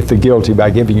implicate the guilty by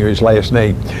giving you his last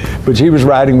name, but she was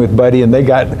riding with Buddy, and they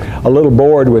got a little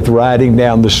bored with riding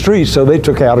down the street, so they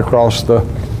took out across the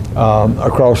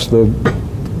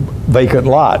vacant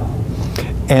lot,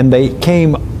 and they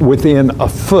came within a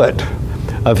foot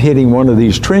of hitting one of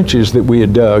these trenches that we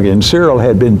had dug, and Cyril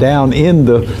had been down in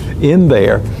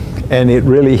there, and it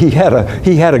really, he had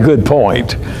a good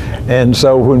point. And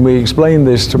so when we explained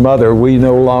this to Mother, we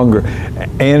no longer,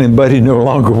 Ann and Buddy no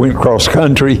longer went cross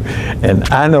country, and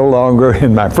I no longer,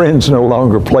 and my friends no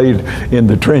longer played in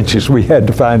the trenches. We had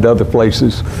to find other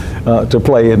places to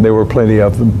play, and there were plenty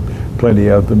of them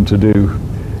to do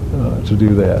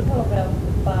that. What about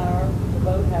the fire, the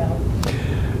boathouse?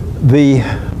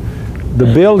 The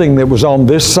building that was on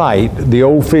this site, the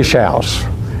old fish house,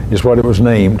 is what it was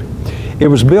named. It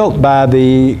was built by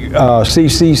the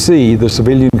CCC, the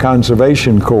Civilian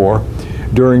Conservation Corps,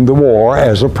 during the war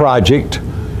as a project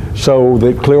so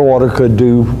that Clearwater could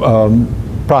do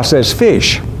process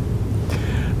fish.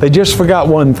 They just forgot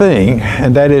one thing,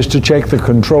 and that is to check the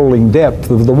controlling depth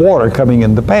of the water coming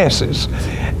in the passes.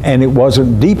 And it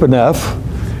wasn't deep enough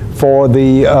for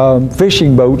the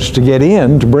fishing boats to get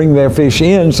in, to bring their fish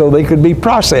in so they could be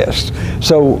processed.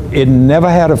 So it never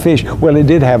had a fish. Well, it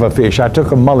did have a fish. I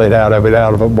took a mullet out of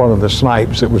one of the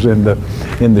snipes that was in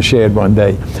the shed one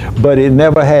day. But it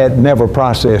never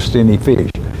processed any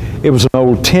fish. It was an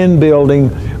old tin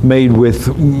building made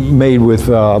with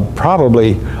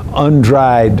probably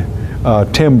undried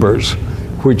timbers,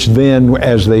 which then,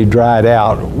 as they dried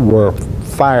out, were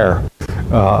fire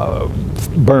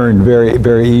burned very,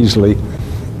 very easily.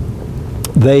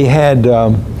 They had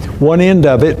one end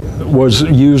of it was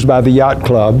used by the yacht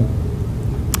club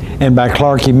and by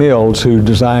Clarky Mills, who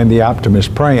designed the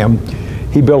Optimist Pram.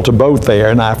 He built a boat there,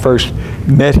 and I first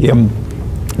met him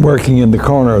working in the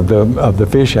corner of the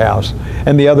fish house.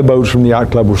 And the other boats from the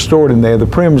yacht club were stored in there. The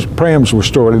prams were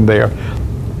stored in there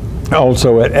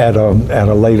also at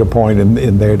a later point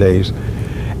in their days.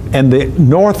 And the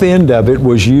north end of it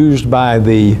was used by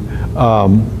the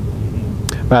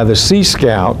Sea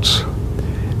Scouts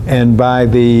and by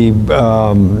the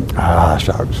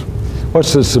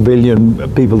what's the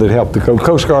civilian people that help the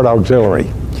Coast Guard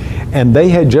Auxiliary. And they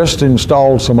had just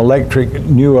installed some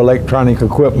new electronic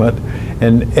equipment,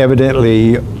 and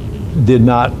evidently did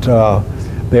not,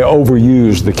 they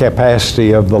overused the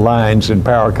capacity of the lines and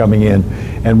power coming in.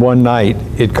 And one night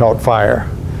it caught fire,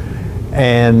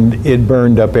 and it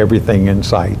burned up everything in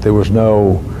sight. There was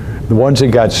once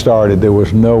it got started, there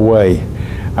was no way.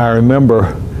 I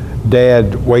remember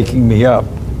Dad waking me up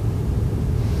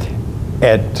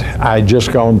I'd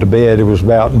just gone to bed. It was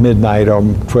about midnight, or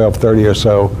 12:30 or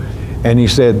so, and he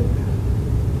said,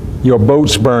 "Your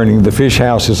boat's burning, the fish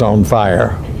house is on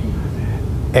fire."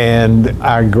 And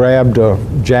I grabbed a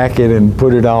jacket and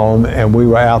put it on, and we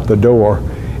were out the door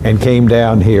and came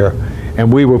down here.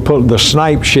 And we were the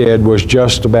snipe shed was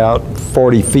just about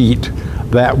 40 feet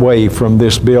that way from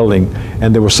this building.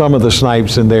 And there were some of the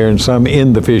snipes in there and some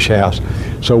in the fish house.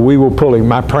 So we were pulling,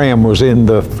 my pram was in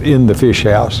the fish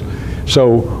house.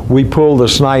 So we pulled the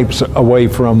snipes away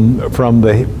from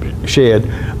the shed.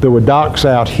 There were docks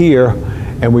out here,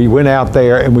 and we went out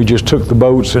there and we just took the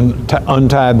boats and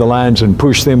untied the lines and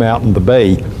pushed them out in the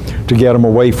bay to get them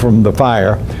away from the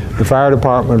fire. The fire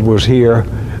department was here,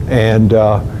 and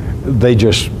they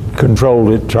just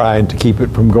controlled it, trying to keep it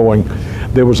from going.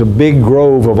 There was a big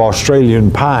grove of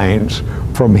Australian pines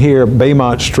from here,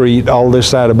 Baymont Street, all this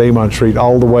side of Baymont Street,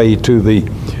 all the way to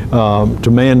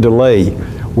to Mandalay,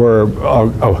 were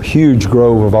a huge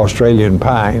grove of Australian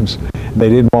pines. They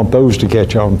didn't want those to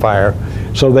catch on fire,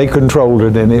 so they controlled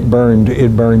it, and it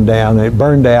burned down. It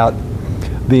burned out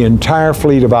the entire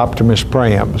fleet of Optimist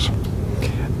prams.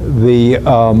 The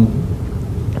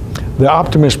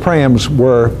Optimist prams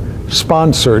were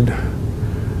sponsored.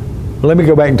 Let me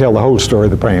go back and tell the whole story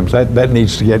of the prams. That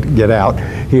needs to get out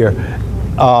here.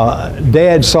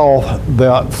 Dad saw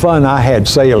the fun I had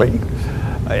sailing,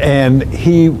 and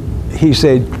he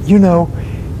said, "You know,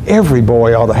 every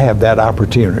boy ought to have that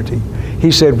opportunity."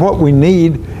 He said, "What we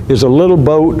need is a little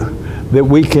boat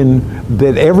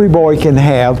that every boy can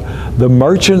have. The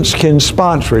merchants can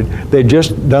sponsor it. They'd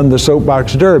just done the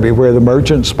soapbox derby where the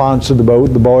merchants sponsor the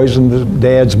boat, the boys and the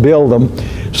dads build them.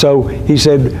 So he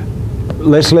said,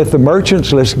 let's let the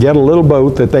merchants, let's get a little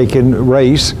boat that they can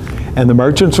race, and the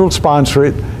merchants will sponsor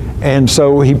it. And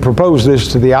so he proposed this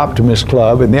to the Optimist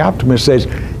Club, and the Optimist says,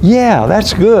 yeah,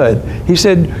 that's good. He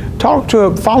said,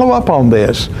 follow up on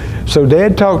this. So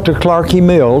Dad talked to Clarkie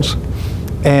Mills,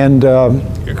 and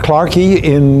Clarkie,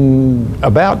 in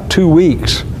about 2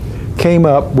 weeks, came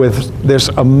up with this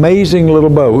amazing little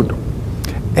boat,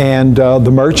 and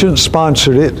the merchants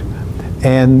sponsored it,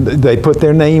 and they put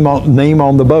their name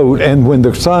on the boat. And when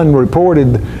the Sun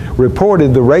reported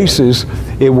the races,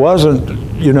 it wasn't,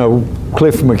 you know,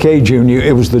 Clifford McKay Jr.,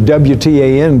 it was the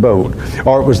WTAN boat,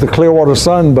 or it was the Clearwater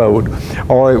Sun boat,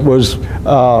 or it was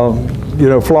you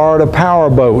know, Florida Power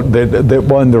boat that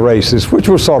won the races, which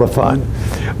was sort of fun.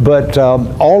 But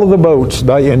all of the boats,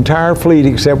 the entire fleet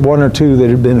except one or two that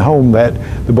had been home, that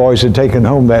the boys had taken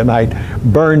home that night,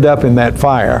 burned up in that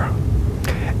fire.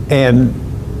 And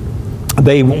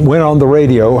they went on the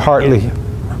radio, Howard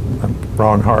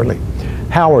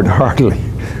Hartley,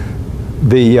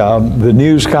 the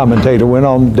news commentator, went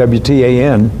on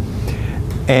WTAN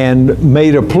and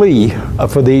made a plea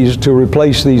for these to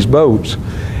replace these boats.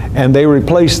 And they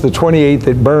replaced the 28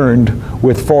 that burned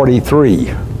with 43.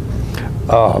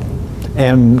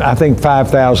 And I think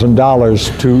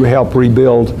 $5,000 to help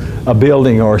rebuild a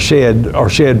building or shed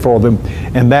for them.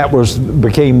 And that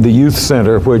became the youth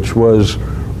center, which was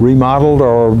remodeled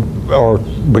or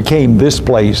became this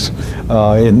place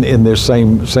in this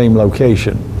same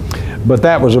location. But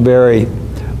that was a very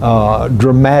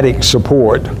dramatic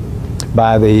support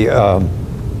by the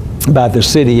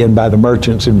city and by the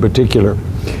merchants in particular.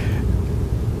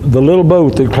 The little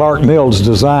boat that Clark Mills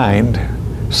designed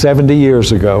 70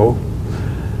 years ago,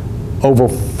 over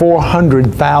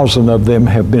 400,000 of them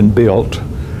have been built.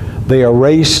 They are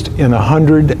raced in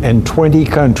 120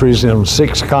 countries in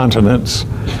 6 continents.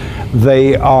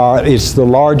 It's the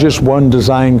largest one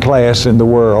design class in the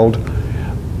world.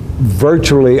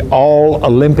 Virtually all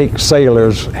Olympic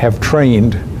sailors have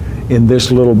trained in this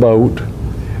little boat.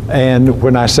 And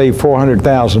when I say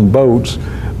 400,000 boats,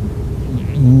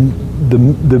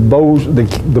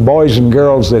 the boys and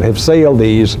girls that have sailed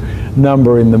these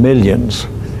number in the millions,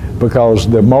 because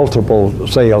they're multiple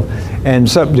sail. And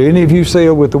do any of you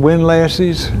sail with the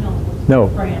windlassies? No.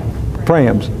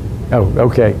 Prams. Oh,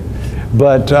 okay.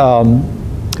 But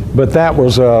that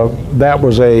was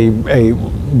a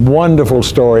wonderful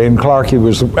story. And Clarkie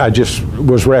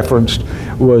was referenced,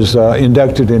 was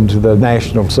inducted into the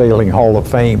National Sailing Hall of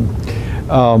Fame.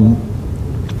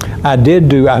 I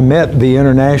met the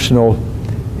international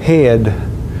head,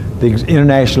 the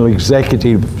international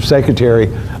executive secretary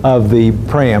of the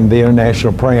PRAM, the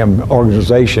International PRAM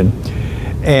Organization.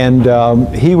 And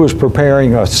he was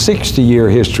preparing a 60-year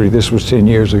history. This was 10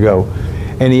 years ago.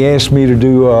 And he asked me to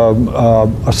do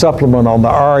a supplement on the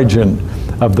origin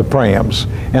of the PRAMs.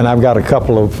 And I've got a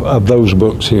couple of those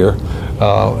books here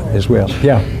as well.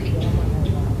 Yeah.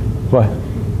 What?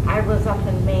 I was up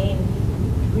in Maine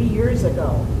 3 years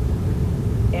ago,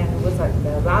 and it was like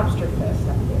the lobster fest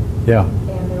up there. Yeah.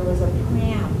 And there was a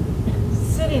pram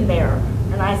sitting there,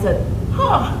 and I said,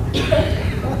 "Huh,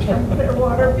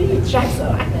 Clearwater Beach." I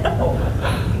said, "I know,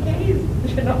 Hayes,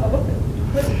 you know,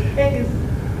 Hayes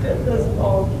did this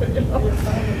boat." You know?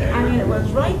 I mean, it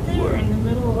was right there in the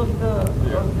middle of the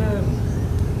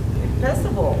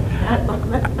festival.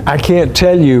 I can't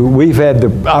tell you, we've had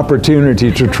the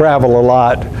opportunity to travel a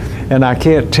lot, and I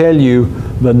can't tell you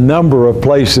the number of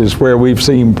places where we've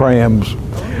seen prams.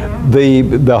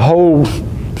 The whole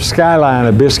skyline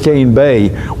of Biscayne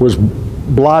Bay was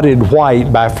blotted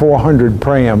white by 400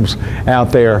 prams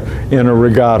out there in a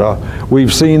regatta.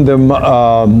 We've seen them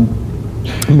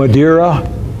Madeira,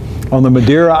 on the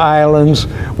Madeira Islands.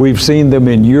 We've seen them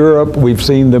in Europe. We've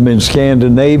seen them in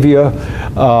Scandinavia.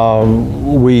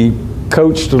 We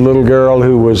coached a little girl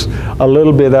who was a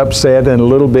little bit upset and a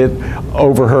little bit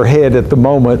over her head at the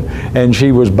moment, and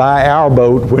she was by our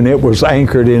boat when it was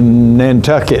anchored in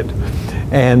Nantucket.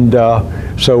 And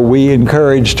so we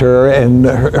encouraged her, and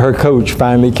her coach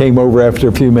finally came over after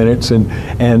a few minutes and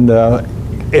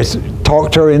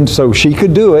talked her in so she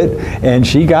could do it, and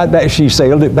she got back. She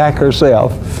sailed it back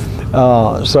herself.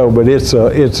 But it's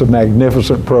a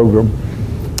magnificent program,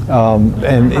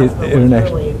 and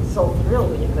international. Really so thrilled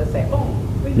when you're going to say, "Oh,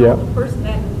 we know the person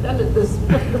that invented this."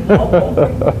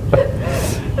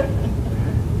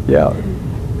 Yeah.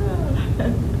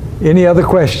 Any other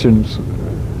questions?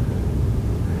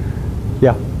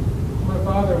 Yeah. My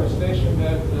father was stationed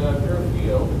at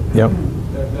Fairfield, Yep.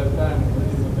 That time in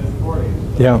the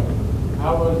mid-40s. Yeah.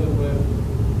 How was it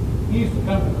with, he used to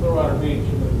come to Clearwater Beach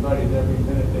with his buddies every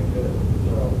minute they could.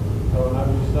 So I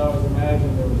just always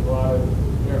imagined there was a lot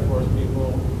of Air Force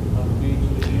people on the beach.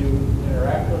 Did you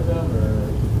interact with them,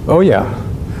 or? Oh yeah.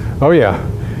 Oh yeah.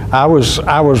 I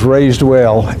was raised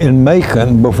well. In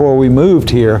Macon, before we moved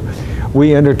here,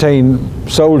 we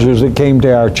entertained soldiers that came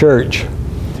to our church.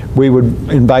 We would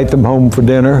invite them home for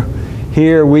dinner.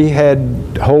 Here we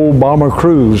had whole bomber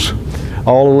crews,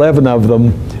 all 11 of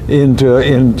them,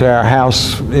 into our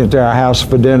house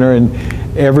for dinner, and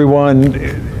everyone.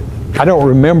 I don't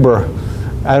remember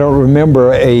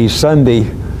a Sunday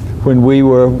when we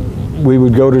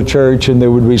would go to church and there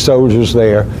would be soldiers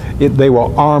there. They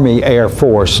were Army Air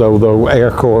Force, so the Air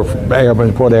Corps,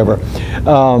 airmen, whatever,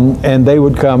 and they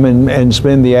would come and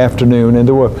spend the afternoon. And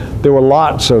there were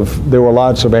lots of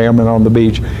airmen on the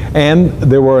beach, and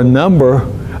there were a number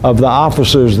of the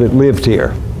officers that lived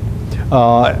here.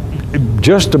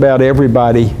 Just about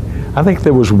everybody. I think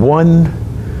there was one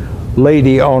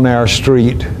lady on our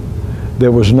street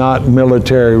that was not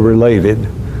military related.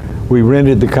 We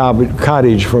rented the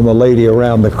cottage from a lady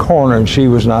around the corner, and she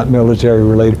was not military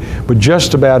related. But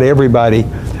just about everybody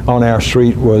on our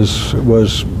street was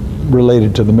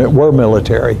related to were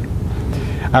military.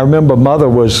 I remember Mother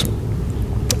was.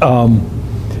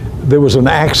 There was an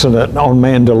accident on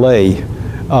Mandalay.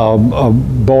 A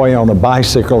boy on a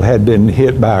bicycle had been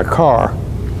hit by a car,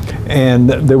 and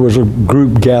there was a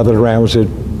group gathered around. It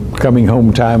was coming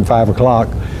home time, 5 o'clock.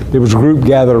 There was a group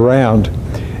gathered around.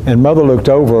 And Mother looked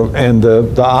over, and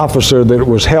the officer that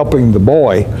was helping the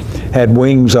boy had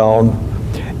wings on,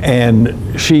 and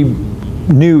she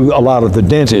knew a lot of the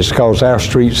dentists because our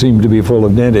street seemed to be full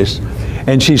of dentists.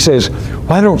 And she says,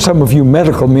 "Why don't some of you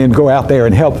medical men go out there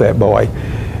and help that boy?"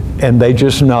 And they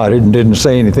just nodded and didn't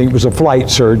say anything. It was a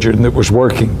flight surgeon that was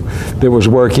working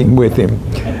with him.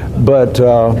 But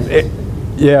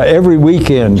yeah, every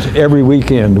weekend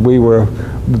we were.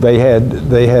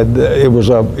 It was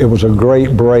a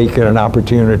great break and an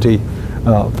opportunity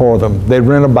for them. They'd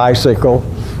rent a bicycle,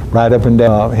 ride up and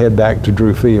down, head back to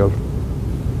Drew Field.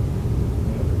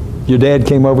 Your dad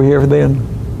came over here then?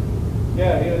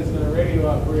 Yeah, he was a radio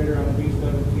operator on the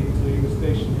B-17, so he was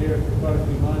stationed here for quite a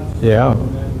few months. Yeah.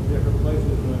 And then different places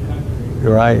in the country.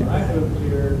 Right. When I moved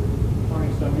here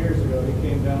 20-some years ago, he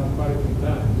came down quite a few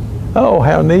times. Oh,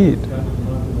 how neat.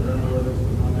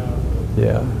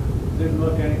 Yeah. Didn't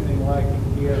look anything like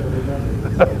he ever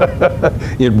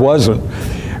remembered. It wasn't.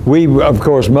 We, of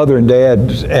course, Mother and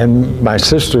Dad and my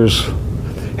sisters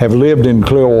have lived in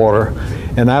Clearwater,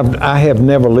 and I have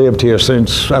never lived here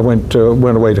since I went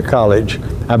away to college.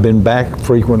 I've been back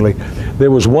frequently.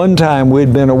 There was one time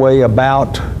we'd been away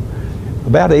about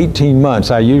 18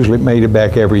 months. I usually made it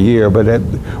back every year, but at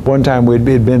one time we'd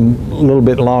been a little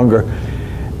bit longer.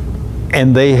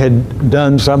 And they had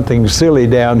done something silly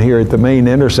down here at the main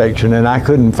intersection, and I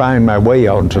couldn't find my way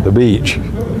onto the beach.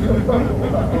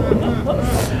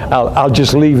 I'll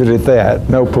just leave it at that.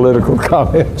 No political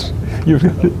comments.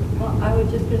 Well, I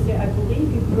was just going to say, I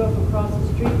believe you grew up across the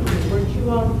street from me. Weren't you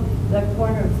on the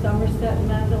corner of Somerset and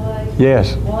Mandalay?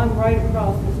 Yes. Well, I'm right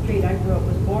across the street. I grew up,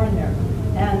 was born there.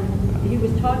 And he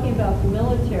was talking about the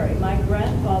military. My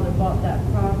grandfather bought that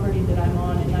property that I'm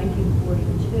on in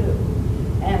 1942.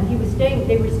 And they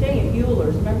were staying at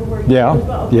Euler's. Remember where he was?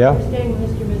 Well, okay, yeah. They were staying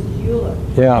with Mr. and Mrs. Euler.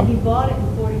 Yeah. And he bought it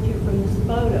in 42 from the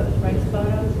Spotos, right,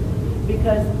 Spotos?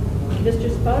 Because Mr.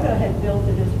 Spoto had built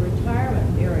it as a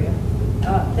retirement area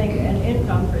thing and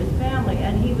income for his family.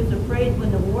 And he was afraid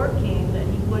when the war came that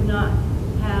he would not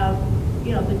have,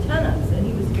 the tenants. And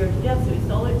he was scared to death, so he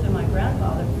sold it to my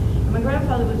grandfather. And my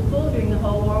grandfather was full during the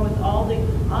whole war with all the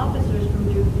officers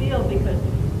from Drew Field, because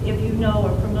if you know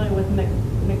or familiar with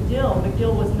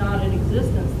MacDill was not in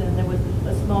existence then. There was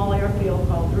a small airfield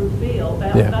called Drew Field.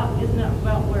 Isn't that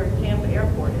about where Tampa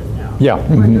Airport is now? Yeah.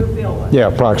 Where Drew Field was. Yeah,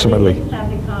 approximately. So they didn't have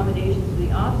the accommodations for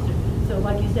the officers. So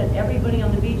like you said, everybody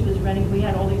on the beach was renting. We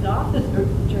had all these officers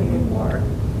during the war.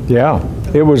 Yeah,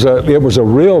 it was a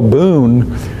real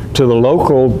boon to the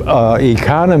local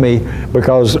economy,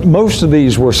 because most of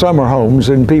these were summer homes,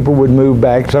 and people would move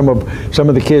back. Some of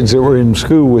the kids that were in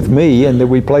school with me and that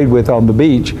we played with on the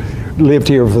beach lived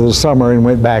here for the summer and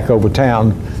went back over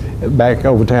town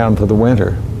for the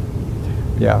winter.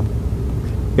 Yeah,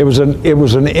 it was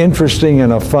an interesting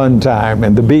and a fun time,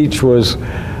 and the beach was.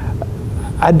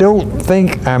 I don't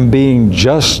think I'm being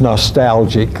just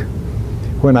nostalgic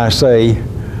when I say,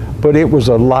 but it was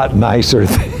a lot nicer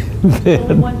than.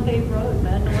 Only one paved road,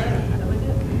 Mandalay. That was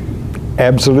it.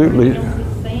 Absolutely.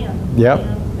 Sand. Yep.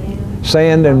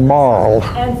 Sand and marl.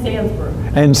 And Sandsburg.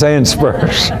 And sand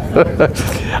spurs. Was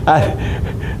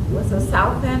the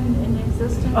south end in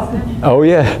existence then? Oh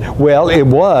yeah, well it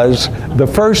was. The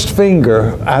first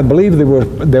finger, I believe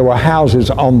there were houses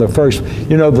on the first,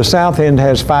 you know, the south end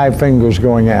has 5 fingers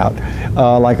going out,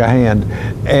 like a hand.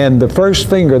 And the first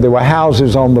finger, there were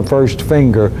houses on the first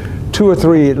finger, 2 or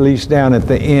 3 at least down at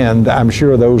the end. I'm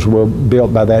sure those were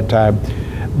built by that time.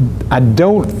 I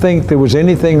don't think there was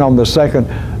anything on the second.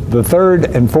 The third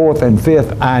and fourth and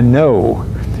fifth, I know,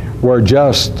 were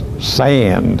just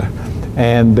sand.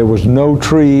 And there was no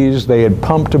trees. They had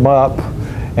pumped them up,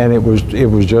 and it was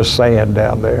just sand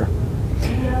down there.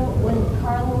 You know when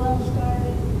Carlowell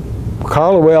started?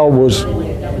 Carlowell was,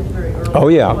 That was very early. oh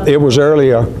yeah, it was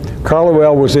earlier.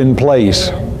 Carlowell was in place.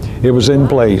 It was in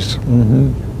place.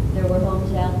 Mm-hmm. There were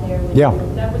homes out there. Yeah.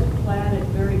 That was planted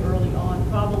very early on,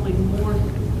 probably more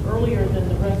earlier than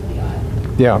the rest of the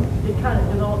island. Yeah. The kind of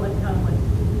development kind of went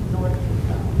north and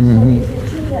south. Mhm. So is it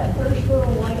to that first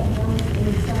little white house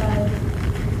inside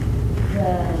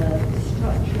the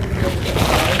structure with the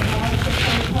guardhouse or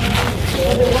something?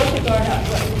 Well, there was a guardhouse,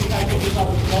 but we had what we call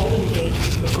the golden gates.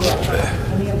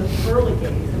 And we have the pearly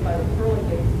gates, and by the pearly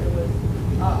gates, there was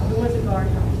a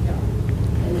guardhouse,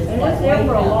 yeah. And it was there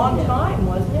for a long time,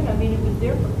 wasn't it? I mean, it was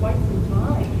there for quite some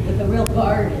time. With a real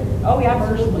garden. Oh, yeah,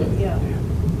 absolutely, yeah.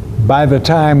 By the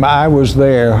time I was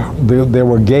there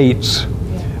were gates,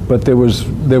 but there was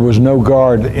no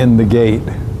guard in the gate. I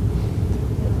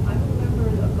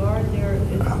remember a guard there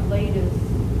as late as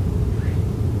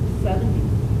 70.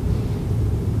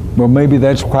 Well, maybe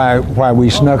that's why we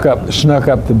snuck up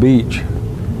the beach.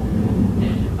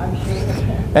 I'm sure.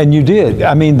 And you did.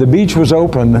 I mean, the beach was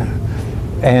open,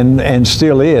 and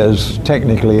still is,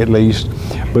 technically at least.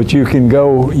 But you can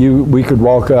go. We could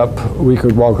walk up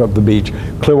the beach.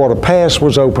 Clearwater Pass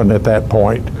was open at that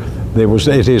point.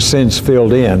 It is since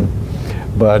filled in,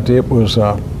 but it was.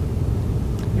 It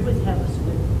was hella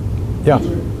swim. Yeah.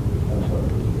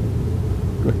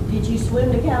 Did you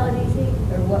swim to Caladesi,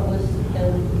 or what was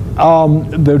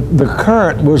The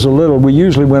current was a little. We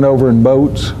usually went over in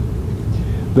boats.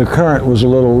 The current was a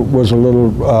little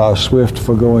swift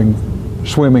for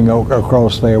swimming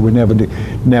across there. We never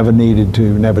needed to,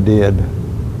 never did.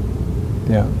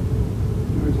 Yeah.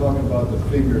 You were talking about the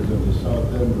fingers of the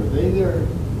south end. Were they there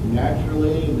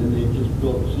naturally, and then they just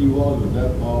built seawalls? Was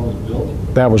that all was built?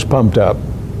 That was pumped up.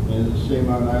 And is the same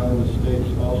on Island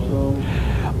Estates also?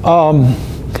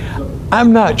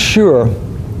 I'm not sure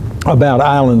about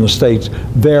Island Estates.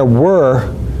 There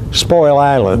were spoil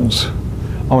islands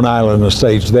on Island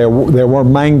Estates. There were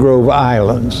mangrove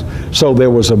islands, so there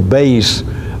was a base,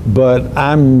 but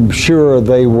I'm sure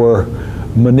they were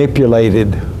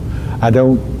manipulated.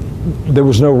 There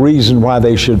was no reason why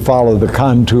they should follow the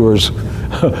contours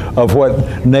of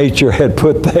what nature had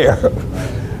put there.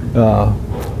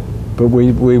 But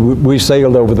we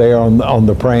sailed over there on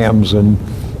the prams and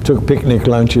took picnic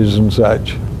lunches and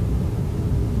such.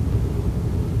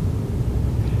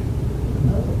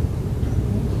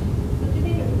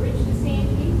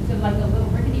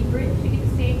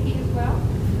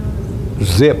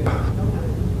 Zip.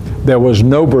 There was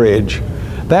no bridge.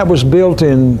 That was built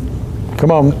in,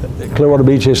 come on, Clearwater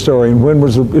Beach historian, when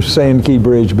was the Sand Key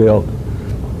Bridge built?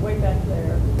 Way back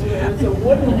there. There was a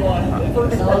wooden one. The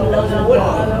first one was a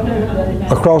wooden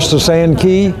one. Across the Sand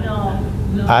Key?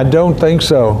 No. I don't think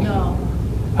so. No.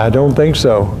 I don't think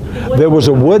so. There was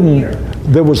a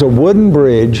wooden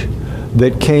bridge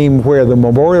that came where the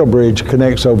Memorial Bridge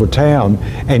connects over town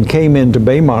and came into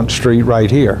Baymont Street right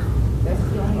here.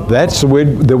 That's the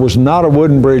wood. There was not a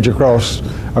wooden bridge across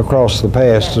the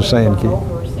pass to Sand Key.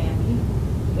 Over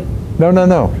Sand Key.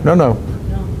 No.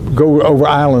 Go over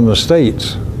Island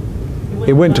Estates.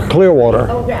 It went to Clearwater.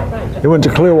 Oh, yeah, right. It went to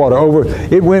Clearwater over.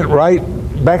 It went right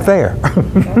back there. That's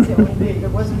the only thing. There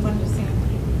wasn't one to Sand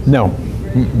Key. No.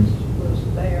 Was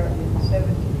there in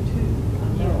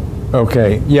 72.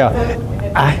 Okay. Yeah.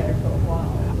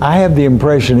 I have the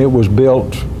impression it was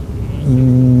built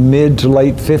mid to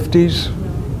late 50s.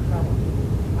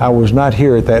 I was not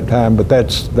here at that time, but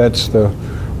that's the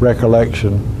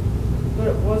recollection. But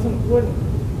it wasn't wooden.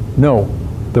 No,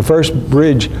 the first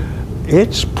bridge,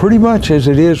 it's pretty much as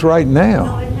it is right No,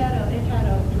 now. it had a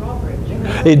drawbridge.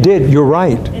 It did, you're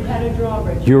right. It had a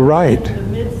drawbridge. You're right. In the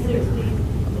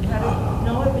mid-60s, it had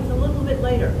no, it was a little bit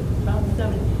later, about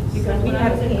 70, because when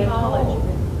I was in college,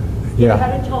 it Yeah,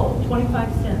 had a toll,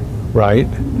 25 cents. right.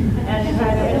 And it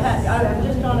had,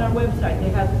 just on our website,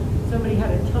 somebody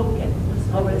had a token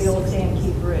over the old Sand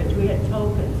Key Bridge. We had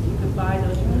tokens. You could buy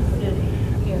those from the city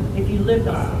if you lived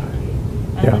on Sand Key.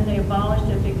 And Yeah. then they abolished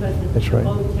it because the That's right.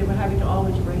 boats, they were having to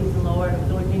always raise and lower, it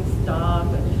was only being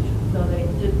stopped. And so they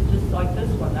did just like like this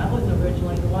one. That was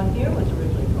originally, the one here was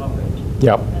originally drawbridge.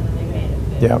 Yep. And then they made it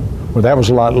big. Yep. Well, that was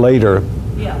a lot later.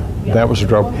 Yeah. Yeah. That was a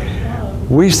draw. The one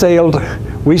was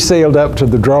We sailed up to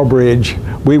the drawbridge.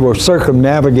 We were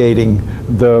circumnavigating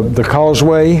the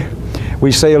causeway.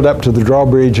 We sailed up to the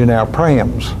drawbridge in our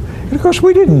prams. And of course,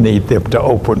 we didn't need them to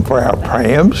open for our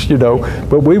prams, you know,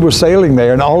 but we were sailing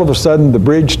there, and all of a sudden the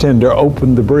bridge tender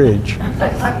opened the bridge.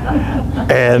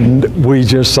 And we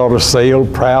just sort of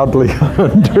sailed proudly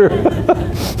under,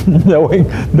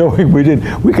 knowing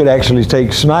we could actually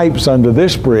take snipes under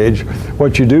this bridge.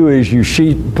 What you do is you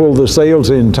pull the sails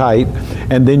in tight,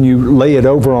 and then you lay it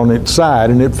over on its side,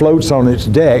 and it floats on its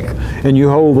deck, and you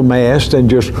hold the mast and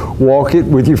just walk it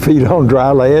with your feet on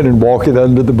dry land and walk it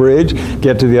under the bridge,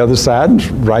 get to the other side and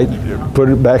put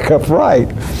it back upright.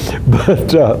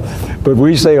 But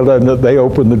we sailed under, they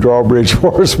opened the drawbridge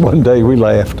for us one day. We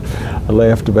laughed. I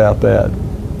laughed about that.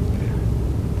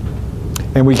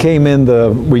 And we came in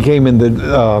the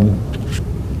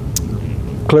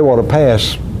Clearwater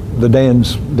Pass, the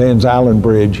Dan's Island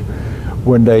Bridge.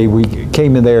 One day we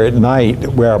came in there at night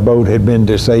where our boat had been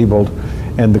disabled,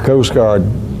 and the Coast Guard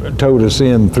towed us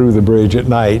in through the bridge at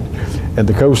night. And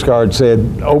the Coast Guard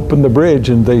said, "Open the bridge,"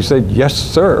 and they said, "Yes,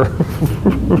 sir."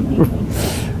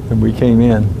 And we came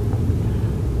in.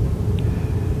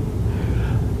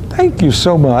 Thank you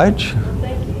so much.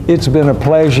 It's been a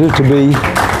pleasure to be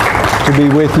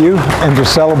with you and to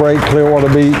celebrate Clearwater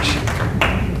Beach.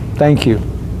 Thank you.